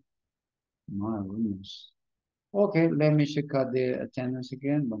now. My goodness. Okay, let me check out the attendance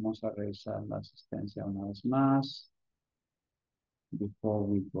again. Vamos a revisar la asistencia una vez más. Before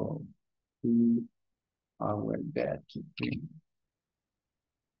we go to our bed to clean.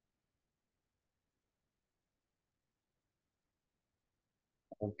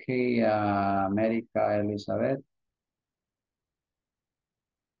 Okay, América Elizabeth.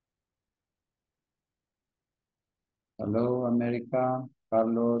 Hello, America.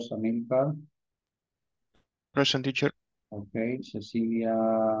 Carlos, Amilcar. Present, teacher. Okay, Cecilia,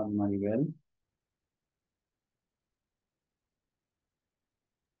 Maribel.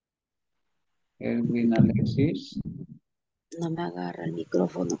 Edwin, Alexis. No me agarra el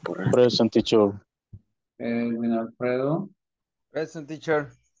micrófono por rápido. Present, teacher. Edwin, Alfredo. Present, teacher.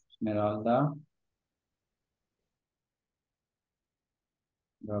 Esmeralda.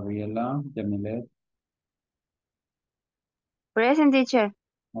 Gabriela, Yamilet. Present, teacher.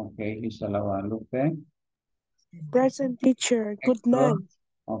 Okay, Gisela Guadalupe. Present, teacher. Good Héctor. night.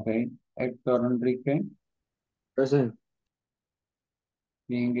 Okay, Héctor Enrique. Present.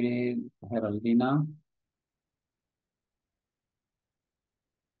 Ingrid, Geraldina.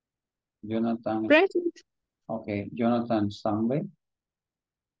 Jonathan. Present. Okay, Jonathan Sambe.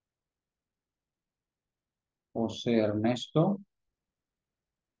 José Ernesto.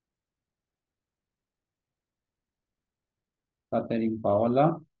 Catherine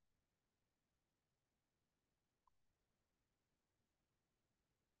Paola.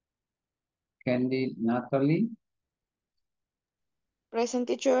 Candy Natalie. Present,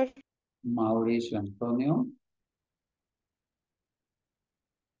 teacher. Mauricio Antonio.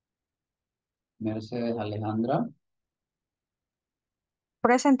 Mercedes Alejandra.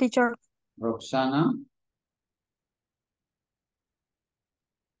 Present, teacher. Roxana.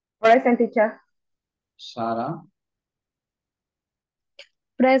 Present, teacher. Sara.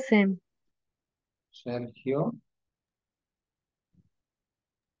 Present. Sergio.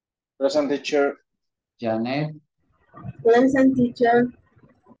 Present, teacher. Janet. Present, teacher.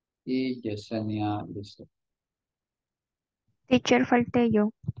 Y Yesenia Lizeth. Teacher, falté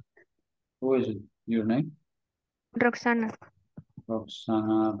yo. Who is it? Your name? Roxana.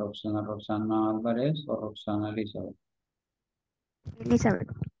 Roxana Alvarez or Roxana Elizabeth? Elizabeth.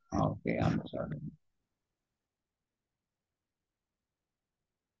 Okay, I'm sorry.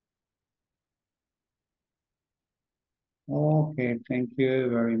 Okay, thank you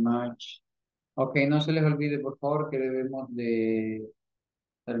very much. Okay, no se les olvide por favor que debemos de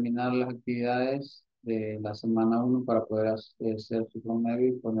terminar las actividades de la semana 1 para poder hacer su promedio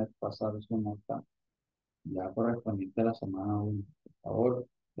y poner pasar su nota ya correspondiente a la semana 1. Por favor,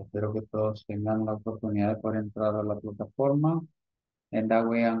 espero que todos tengan la oportunidad de poder entrar a la plataforma. And that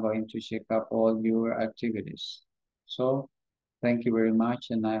way I'm going to check up all your activities. So, thank you very much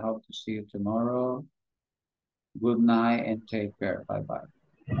and I hope to see you tomorrow. Good night and take care. Bye-bye.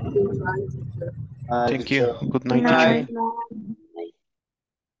 Good night, teacher. Thank you. Good Good night, night. teacher.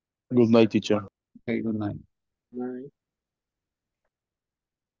 Good night, teacher. Okay, good night. Night.